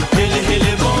دختر هله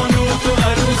هله بانو تو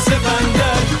عروس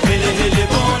بندر هله هله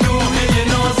بانو هله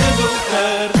ناز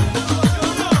دختر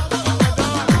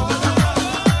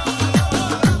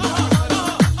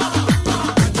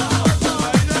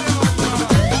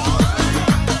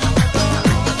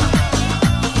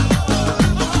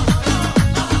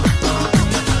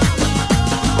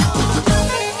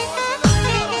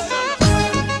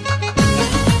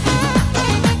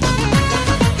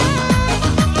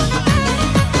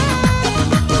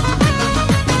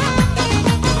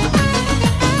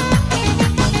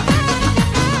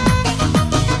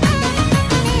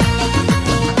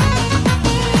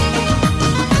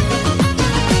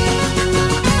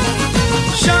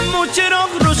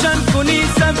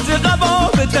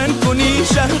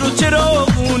شهر رو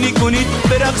چراغونی کنید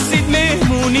برقصید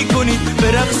مهمونی کنید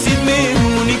برقصید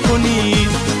مهمونی کنید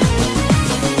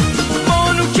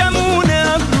بانو کمونه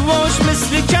ابرواش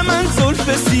مثل کمن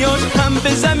زلف سیاش هم به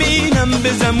زمین هم به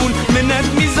زمون منت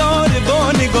میذاره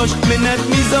با نگاش منت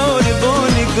میذاره با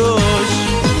نگاش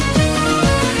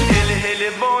هله هله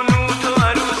بانو تو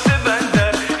عروس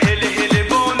بندر هله هله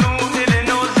بانو هله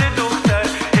ناز دختر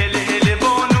هله هله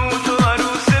بانو تو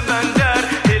عروس بندر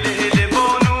هله هله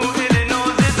بانو هله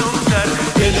ناز دختر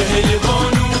هله هله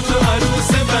بانو تو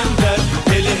عروس بندر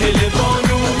هله هله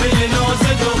بانو هله ناز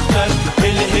دختر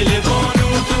هله هله بانو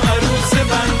تو عروس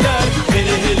بندر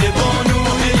هله هله بانو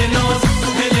هله ناز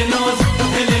هله ناز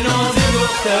هله ناز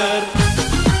دختر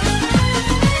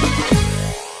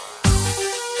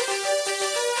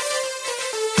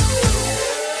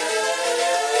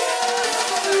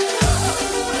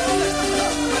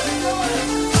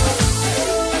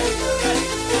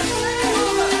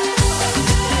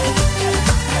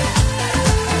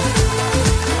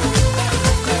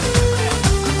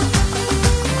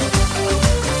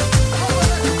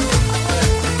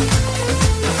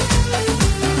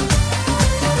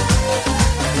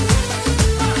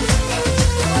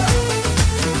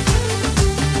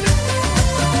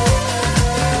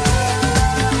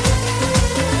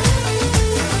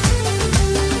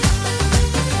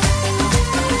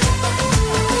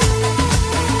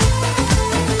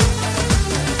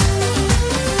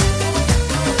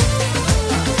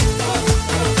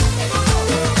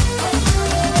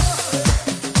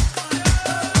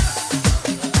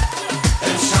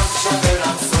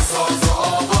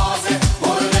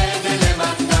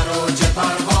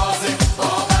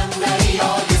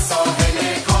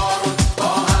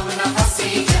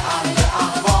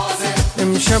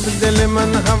دل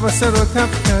من هوس رو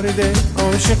تب کرده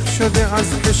عاشق شده از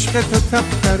عشق تو تب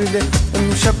کرده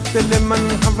امشب دل من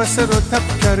هوس رو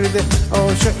تب کرده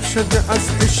عاشق شده از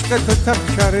عشق تو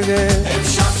تب کرده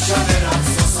امشب شب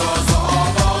رقص و ساز و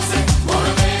آوازه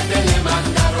مرغ دل من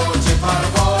در اوج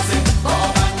پروازه با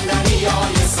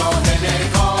بندریای ساحل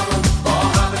کارون با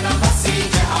هم نفسی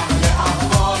که اهل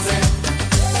اهوازه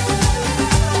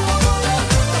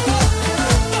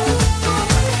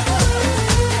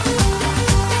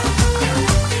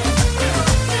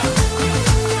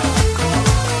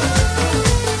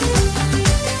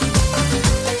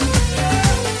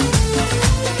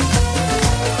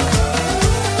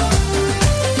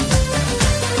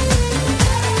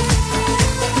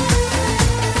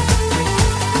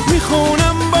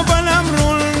میخونم با بلم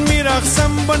رون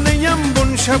میرقصم با نیم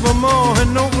بون شب و ماه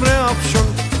نقره افشون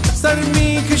سر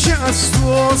میکشه از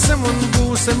تو آسمون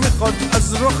بوسه میخواد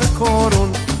از رخ کارون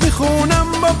میخونم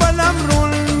با بلم رون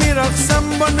میرقصم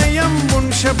با نیم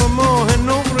بون شب و ماه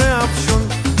نقره افشون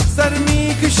سر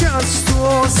میکشه از تو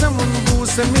آسمون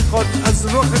بوسه میخواد از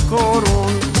رخ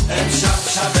کارون امشب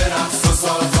شب رقص و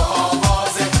ساز و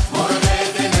آوازه مرغ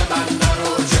دل من در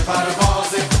اوج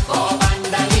پروازه با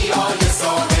بندریای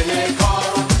ساحل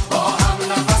کارون با هم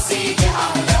نفسی که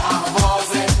اهل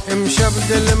اهوازه امشب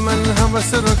دل من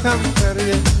هوس رو تب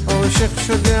کرده عاشق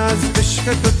شده از عشق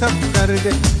تو تب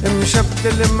کرده امشب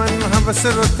دل من هوس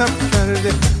رو تب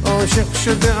کرده عاشق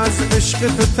شده از عشق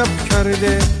تو تب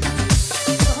کرده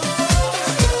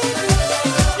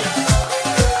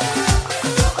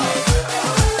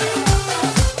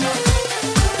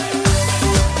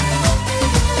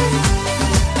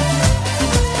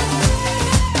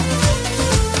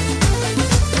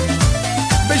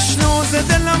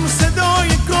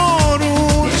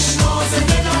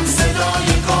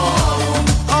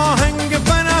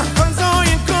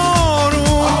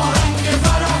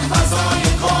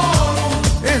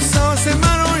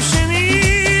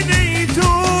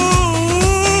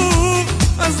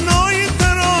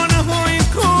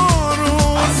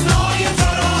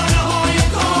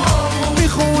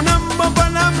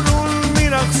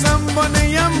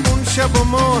شب و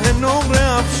ماه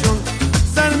نقره افشون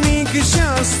سر میکشه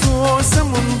از تو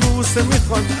آسمون بوسه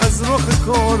میخواد از رخ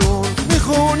کارون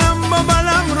میخونم با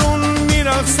بلم رون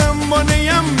میرقصم با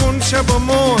نیم بون شب و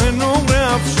ماه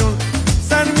نقره افشون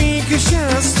سر میکشه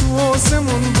از تو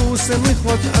آسمون بوسه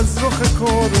میخواد از رخ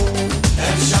کارون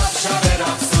امشب شب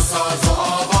رقص و ساز و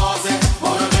آوازه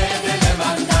مرغ دل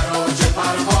من در اوج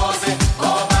پروازه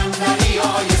با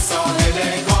بندریای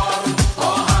ساحل کارون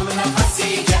با هم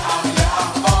نفسی که اهل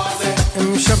اهوازه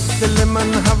امشب دل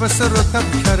من هوس رو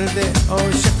تب کرده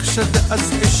عاشق شده از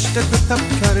عشق تو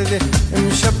تب کرده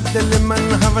امشب دل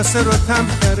من هوس رو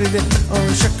تب کرده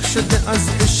عاشق شده از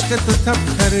عشق تو تب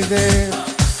کرده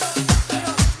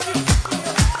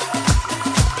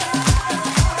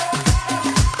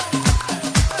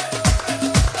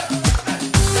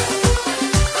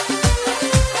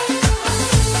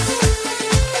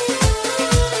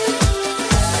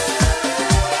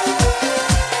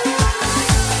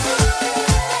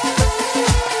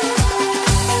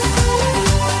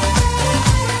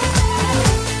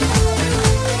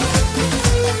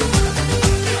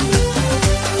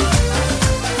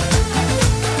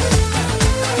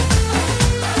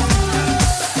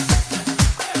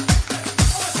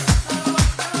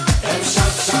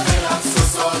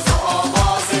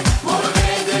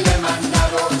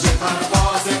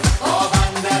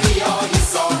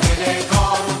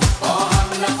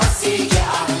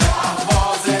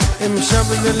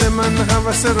دل من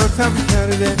هوس رو تب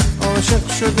کرده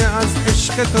عاشق شده از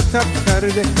عشق تو تب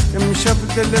کرده امشب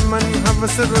دل من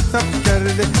هوس رو تب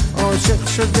کرده عاشق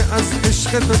شده از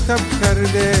عشق تو تب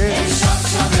کرده امشب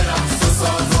شب رقص و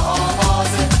ساز و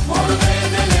آوازه مرغ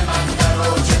دل من در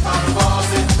اوج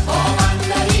پروازه با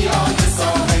بندریای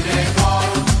ساحل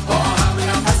کارون با هم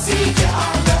نفسی که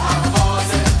اهل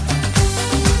اهوازه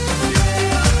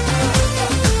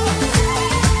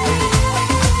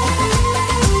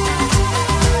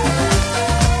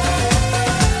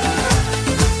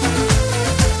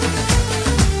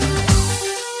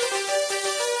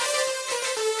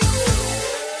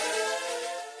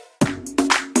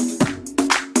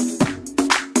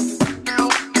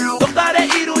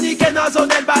ناز و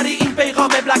دلبری این پیغام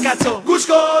بلکتو گوش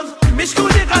کن میشکونی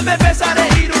قلب پسر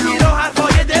ایرونی رو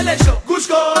حرفای دلشو گوش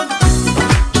کن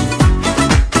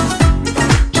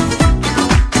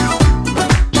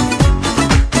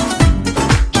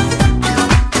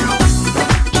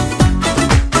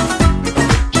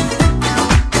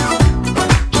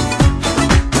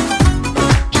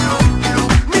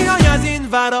میای از این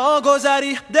ورا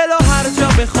گذری دلو هر جا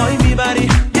بخوای میبری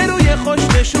یه روی خوش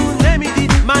نشون نمیدی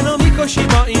منو میکشی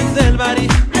با این دلبری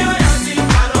میای از این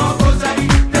فرا گذری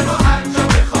دلو هر جا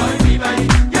بخوای میبری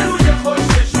یه روی خوش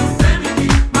نشون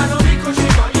نمیدی منو میکشی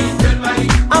با این دلبری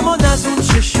اما از اون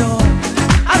چشا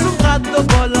از اون قد و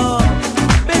بالا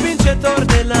ببین چطور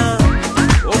دلم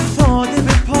افتاده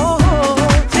به پا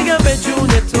میگم به جون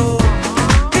تو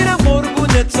میرم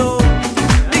قربون تو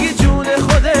میگی جون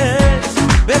خودت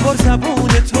ببر زبون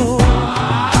تو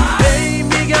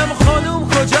میگم خانوم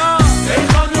کجا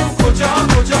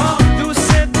کجا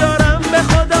دوست دارم به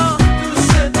خدا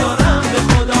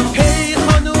هی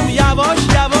خانوم یواش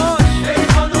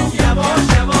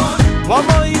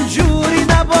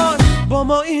با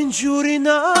ما اینجوری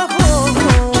نباش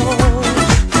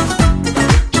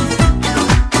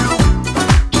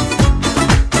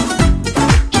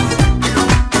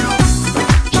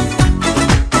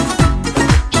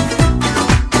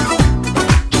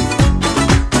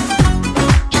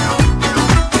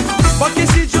با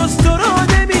کسی جز تو را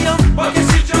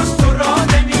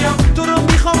نمیام تو رو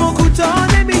میخوام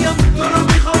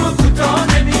و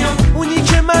کوتاه نمیام اونی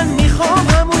که من میخوام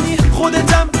همونی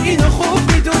خودتم اینو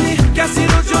خوب میدونی کسی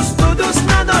رو جز تو دوست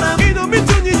ندارم اینو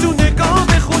میتونی تو نگاه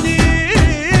بخونی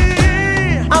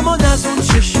اما از اون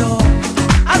چشا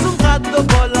از اون قد و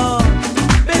بالا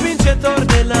ببین چطور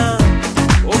دلم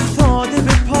افتاده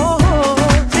به پا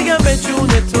میگم به جون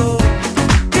تو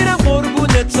میرم قربون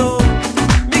تو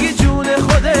میگی جون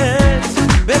خودت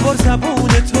ببر زبون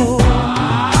تو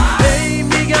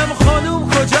میگم خانوم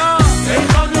کجا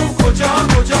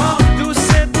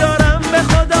دوست دارم به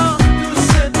خدا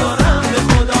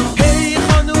هی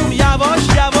خانوم یواش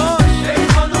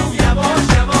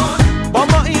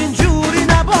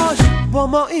با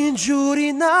ما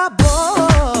اینجوری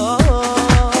نباش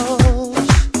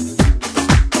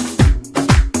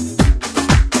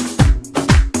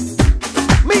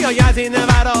میای از این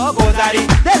ورا گذری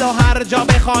دلو هر جا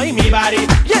بخوای میبری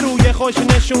یه روی خوش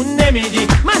نشون نمیدی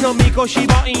منو میکشی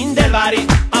با این دلبری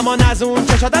اما از اون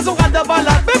چشات از اون قد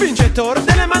بالات ببین چطور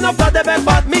دل من افتاده به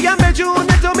باد میگم به جون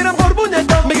تو میرم قربون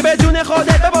تو میگه به جون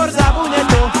خودت ببر زبون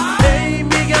تو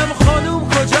میگم خانوم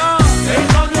کجا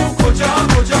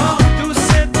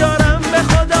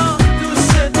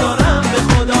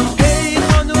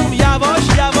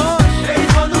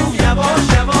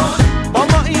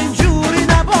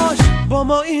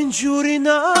اینجوری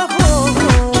نباش.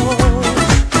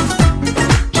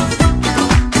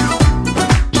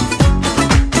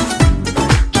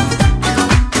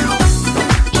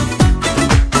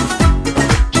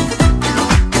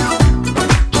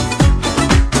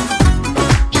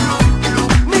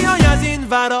 میای از این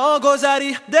ورا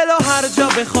گذری، دلو هر جا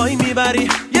بخوای میبری،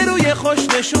 یه روی خوش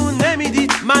نشون نمیدی،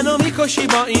 منو میکشی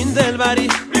با این دلبری.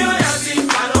 میای از این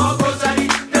ورا گذری،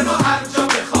 دلو هر جا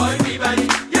بخوای میبری،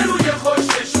 یه روی خوش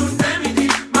نشون نمیدی،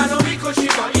 منو میکشی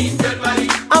با این دلبری.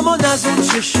 اما از اون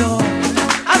چشا،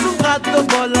 از اون قد و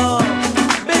بالا،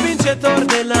 ببین چطور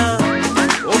دلم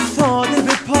افتاده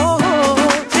به پا.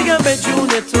 میگم به جون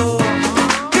تو،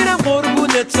 میرم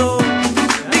قربون تو،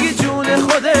 میگی جون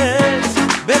خودت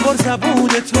ببر زبون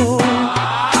تو.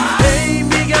 ای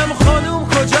میگم خانوم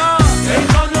کجا، ای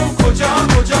خانم کجا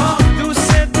کجا،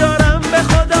 دوست دارم به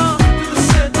خدا،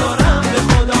 دوست دارم به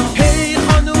خدا. هی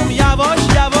خانوم یواش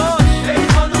یواش، ای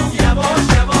خانم یواش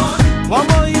یواش، با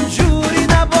ما اینجوری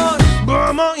نباش،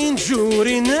 با ما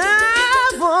اینجوری نباش.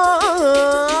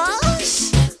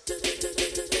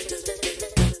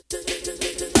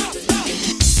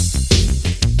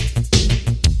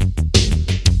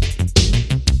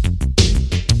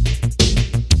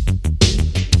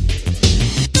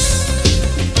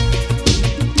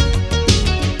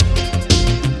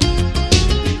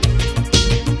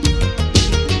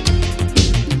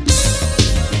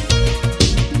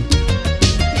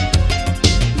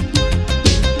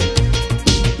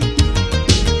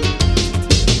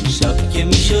 شب که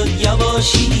میشد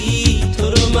یواشی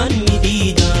تو رو من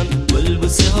میدیدم،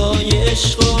 بلبوسه های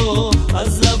عشقو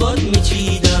از لبات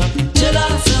میچیدم. چه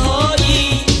لحظه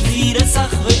هایی زیر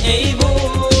سقف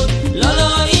ایوون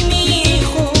لالایی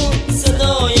میخون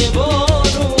صدای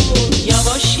بارون.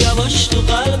 یواش یواش تو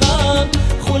قلبم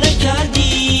خونه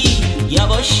کردی،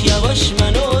 یواش یواش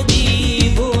منو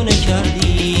دیوونه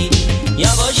کردی.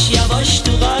 یواش یواش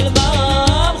تو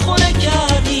قلبم خونه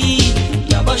کردی،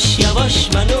 یواش یواش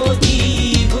منو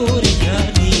دیوونه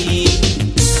کردی.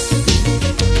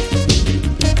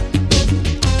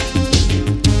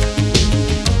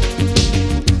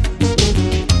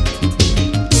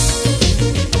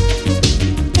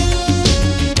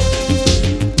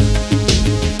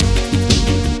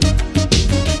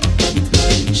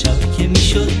 شب که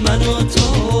میشد من و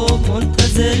تو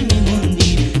منتظر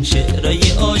میموندیم،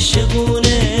 شعرهای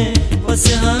عاشقونه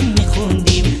واسه هم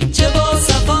میخوندیم. چه با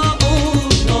صفا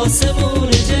بود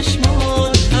آسمون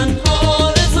چشمان، تنها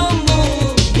رزم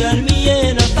بود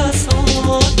گرمی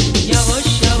نفسات. یواش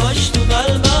یواش تو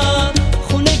قلبم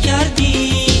خونه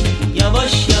کردی،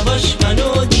 یواش یواش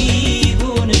منو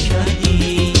دیوونه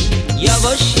کردی.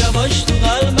 یواش یواش تو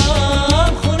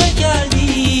قلبم خونه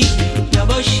کردی،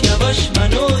 یواش یواش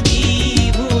منو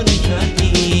دیوونه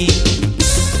کردی.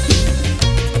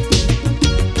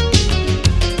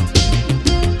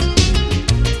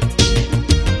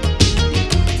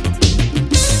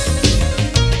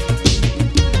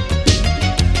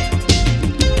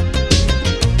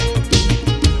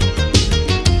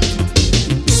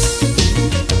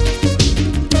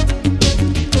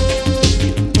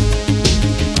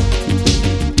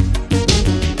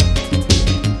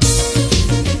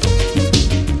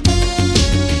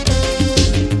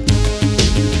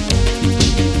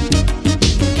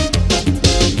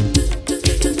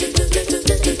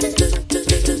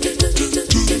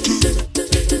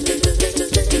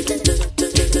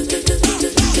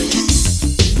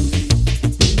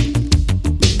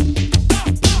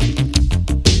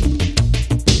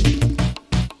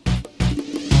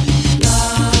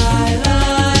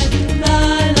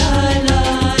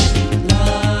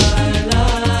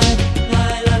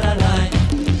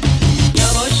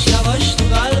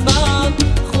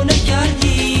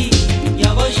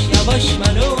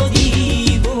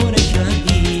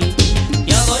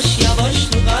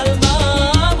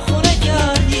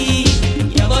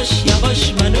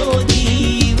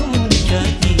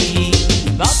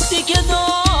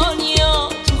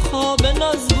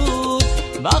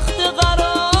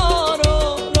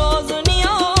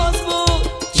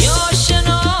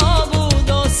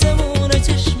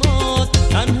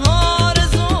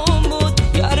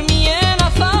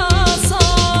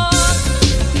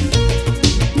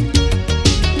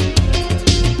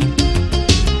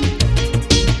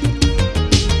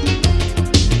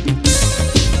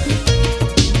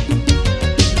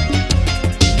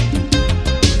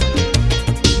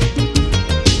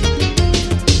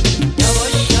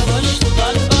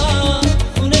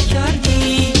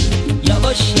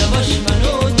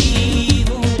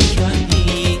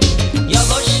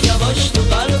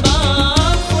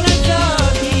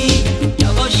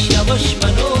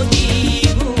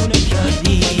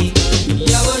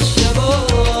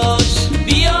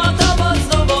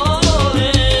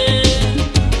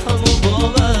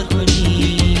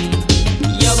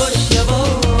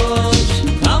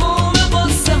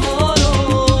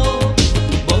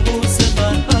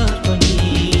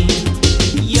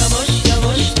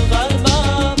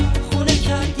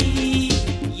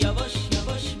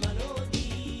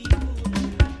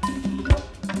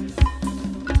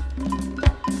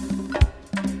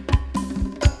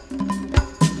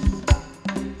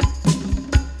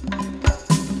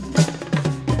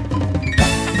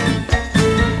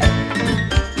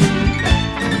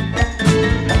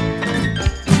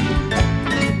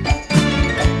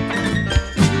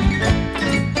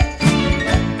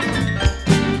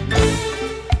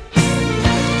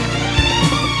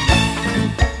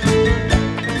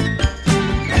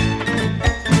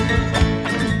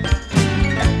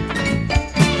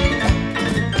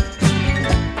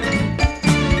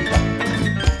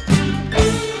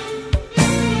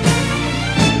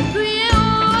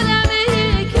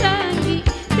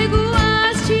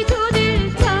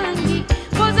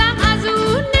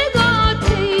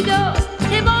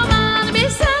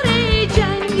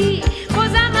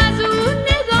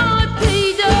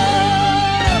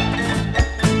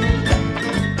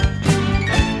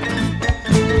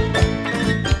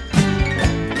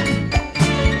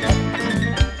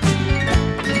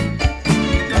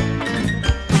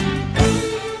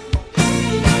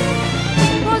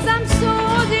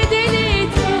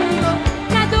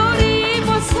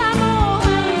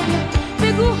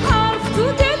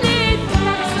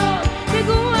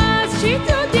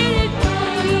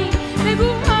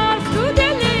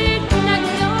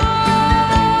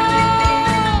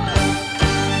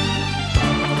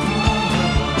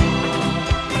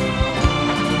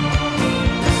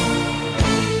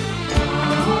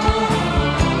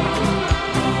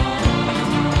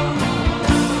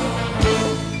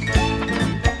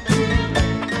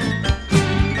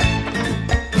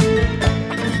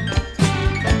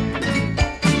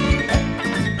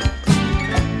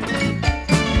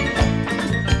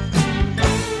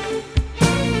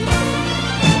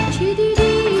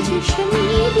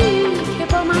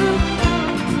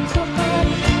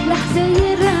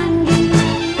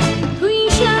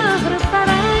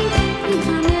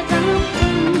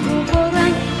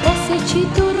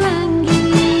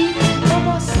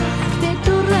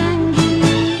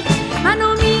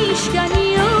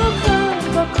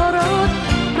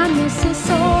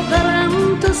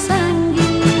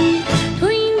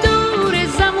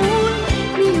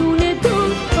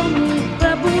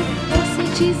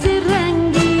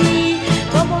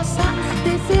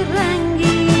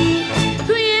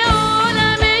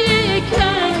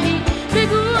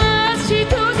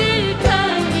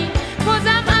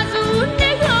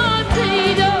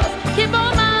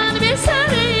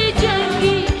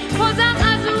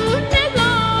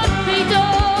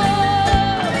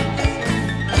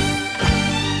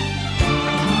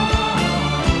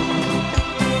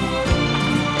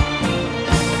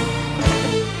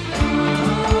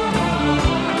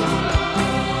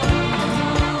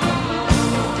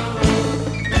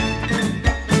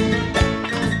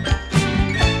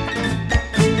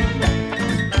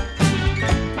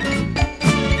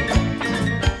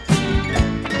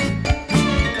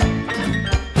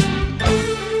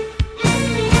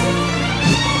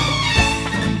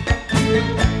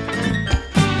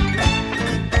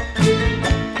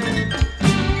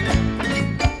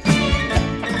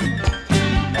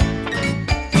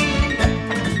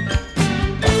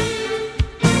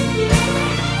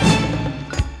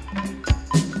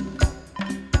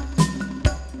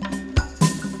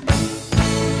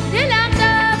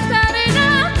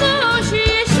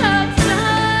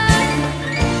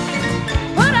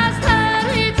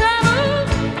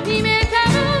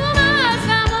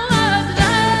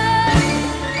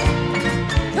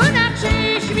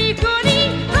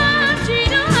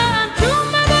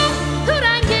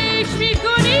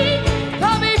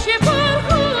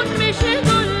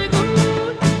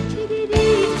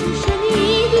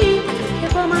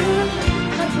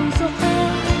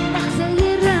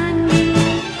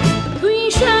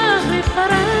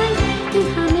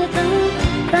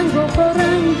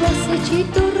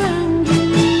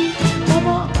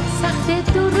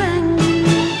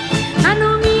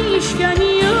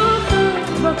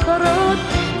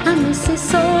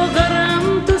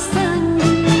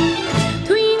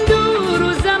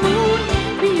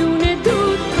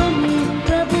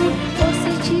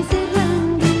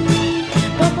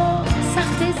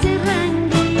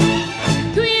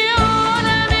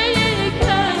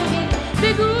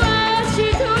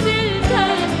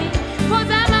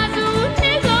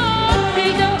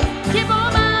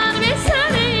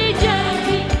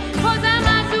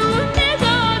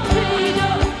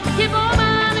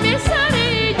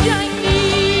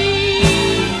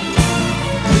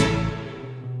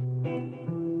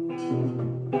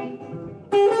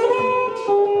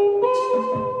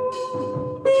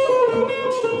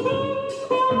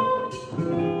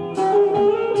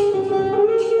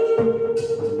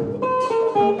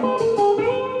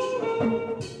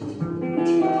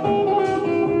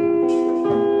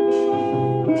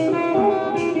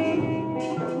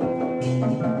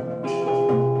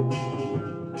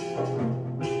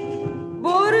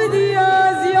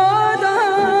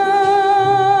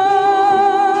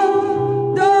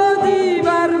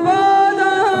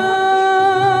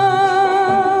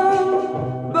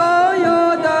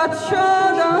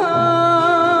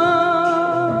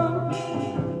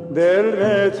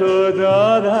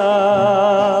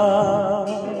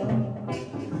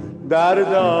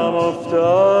 دام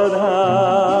افتادم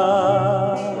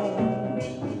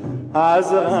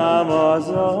از غم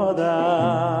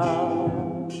آزادم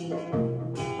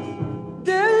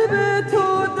دل به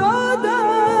تو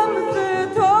دادم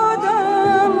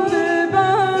فتادم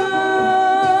ببند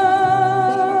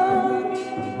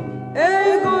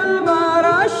ای گل بر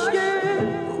اشک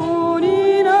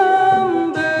خونینم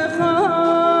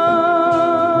بخند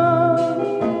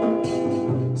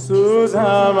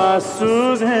سوزم از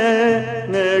سوز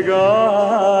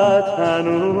نگاهت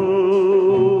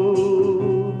هنوز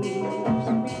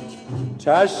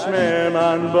چشم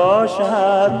من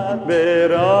باشد به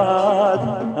راحت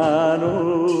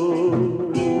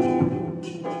هنوز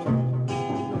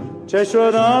چه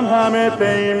شد آن همه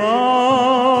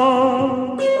پیمان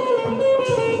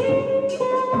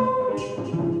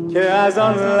که از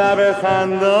آن لب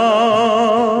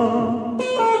خندان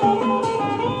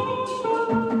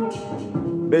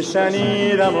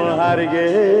بشنیدم و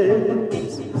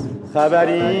هرگز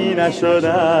خبری نشد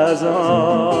از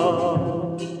آن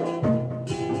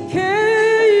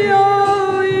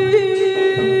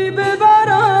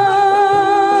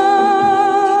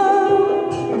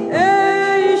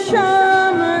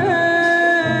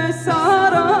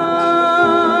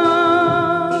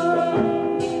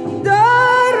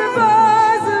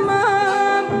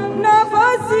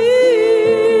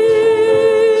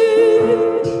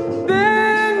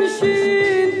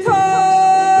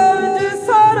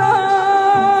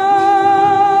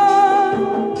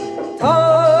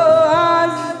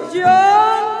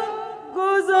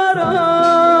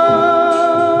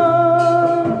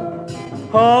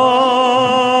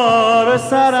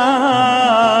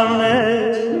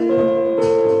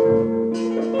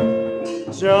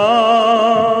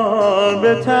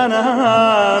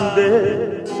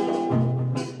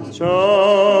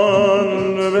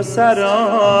چون به سر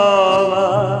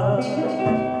آمد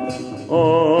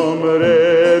عمر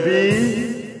بی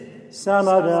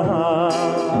ثمرم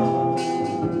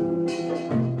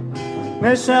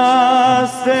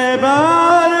نشسته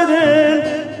بر دل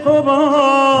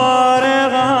غبار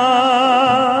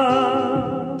غم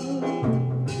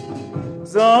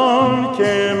زان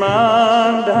که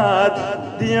من در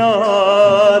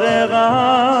دیار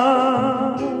غم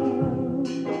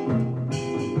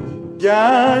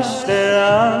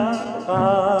گشتم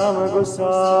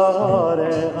غمگسار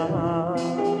غم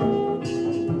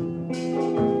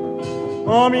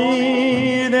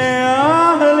امید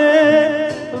اهل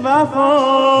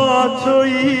وفا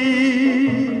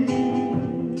تویی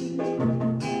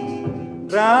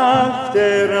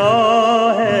رفته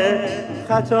راه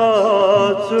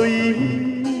خطا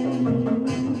تویی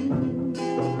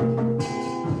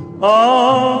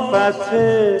آفت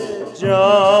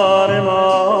جان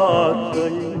ما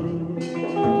تویی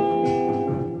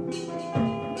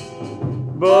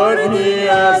بردی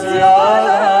از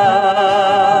یادم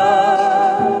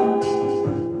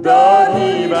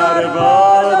دادی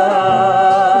بربادم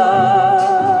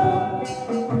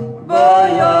با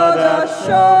یادت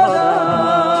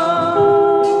شادم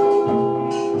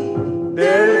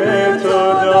دل به تو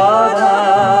دادم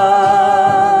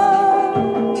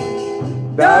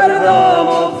دردم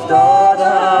افتادم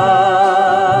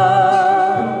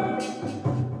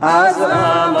از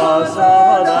غم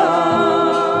آزادم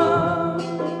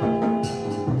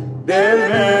دل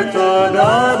به تو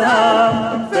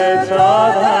دادم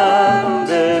فتادم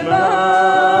به من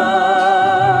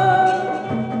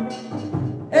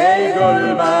ای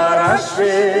گل بر اشک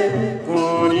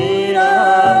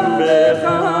خونینم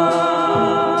بخند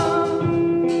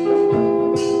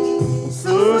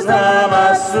سوزم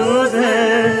از سوز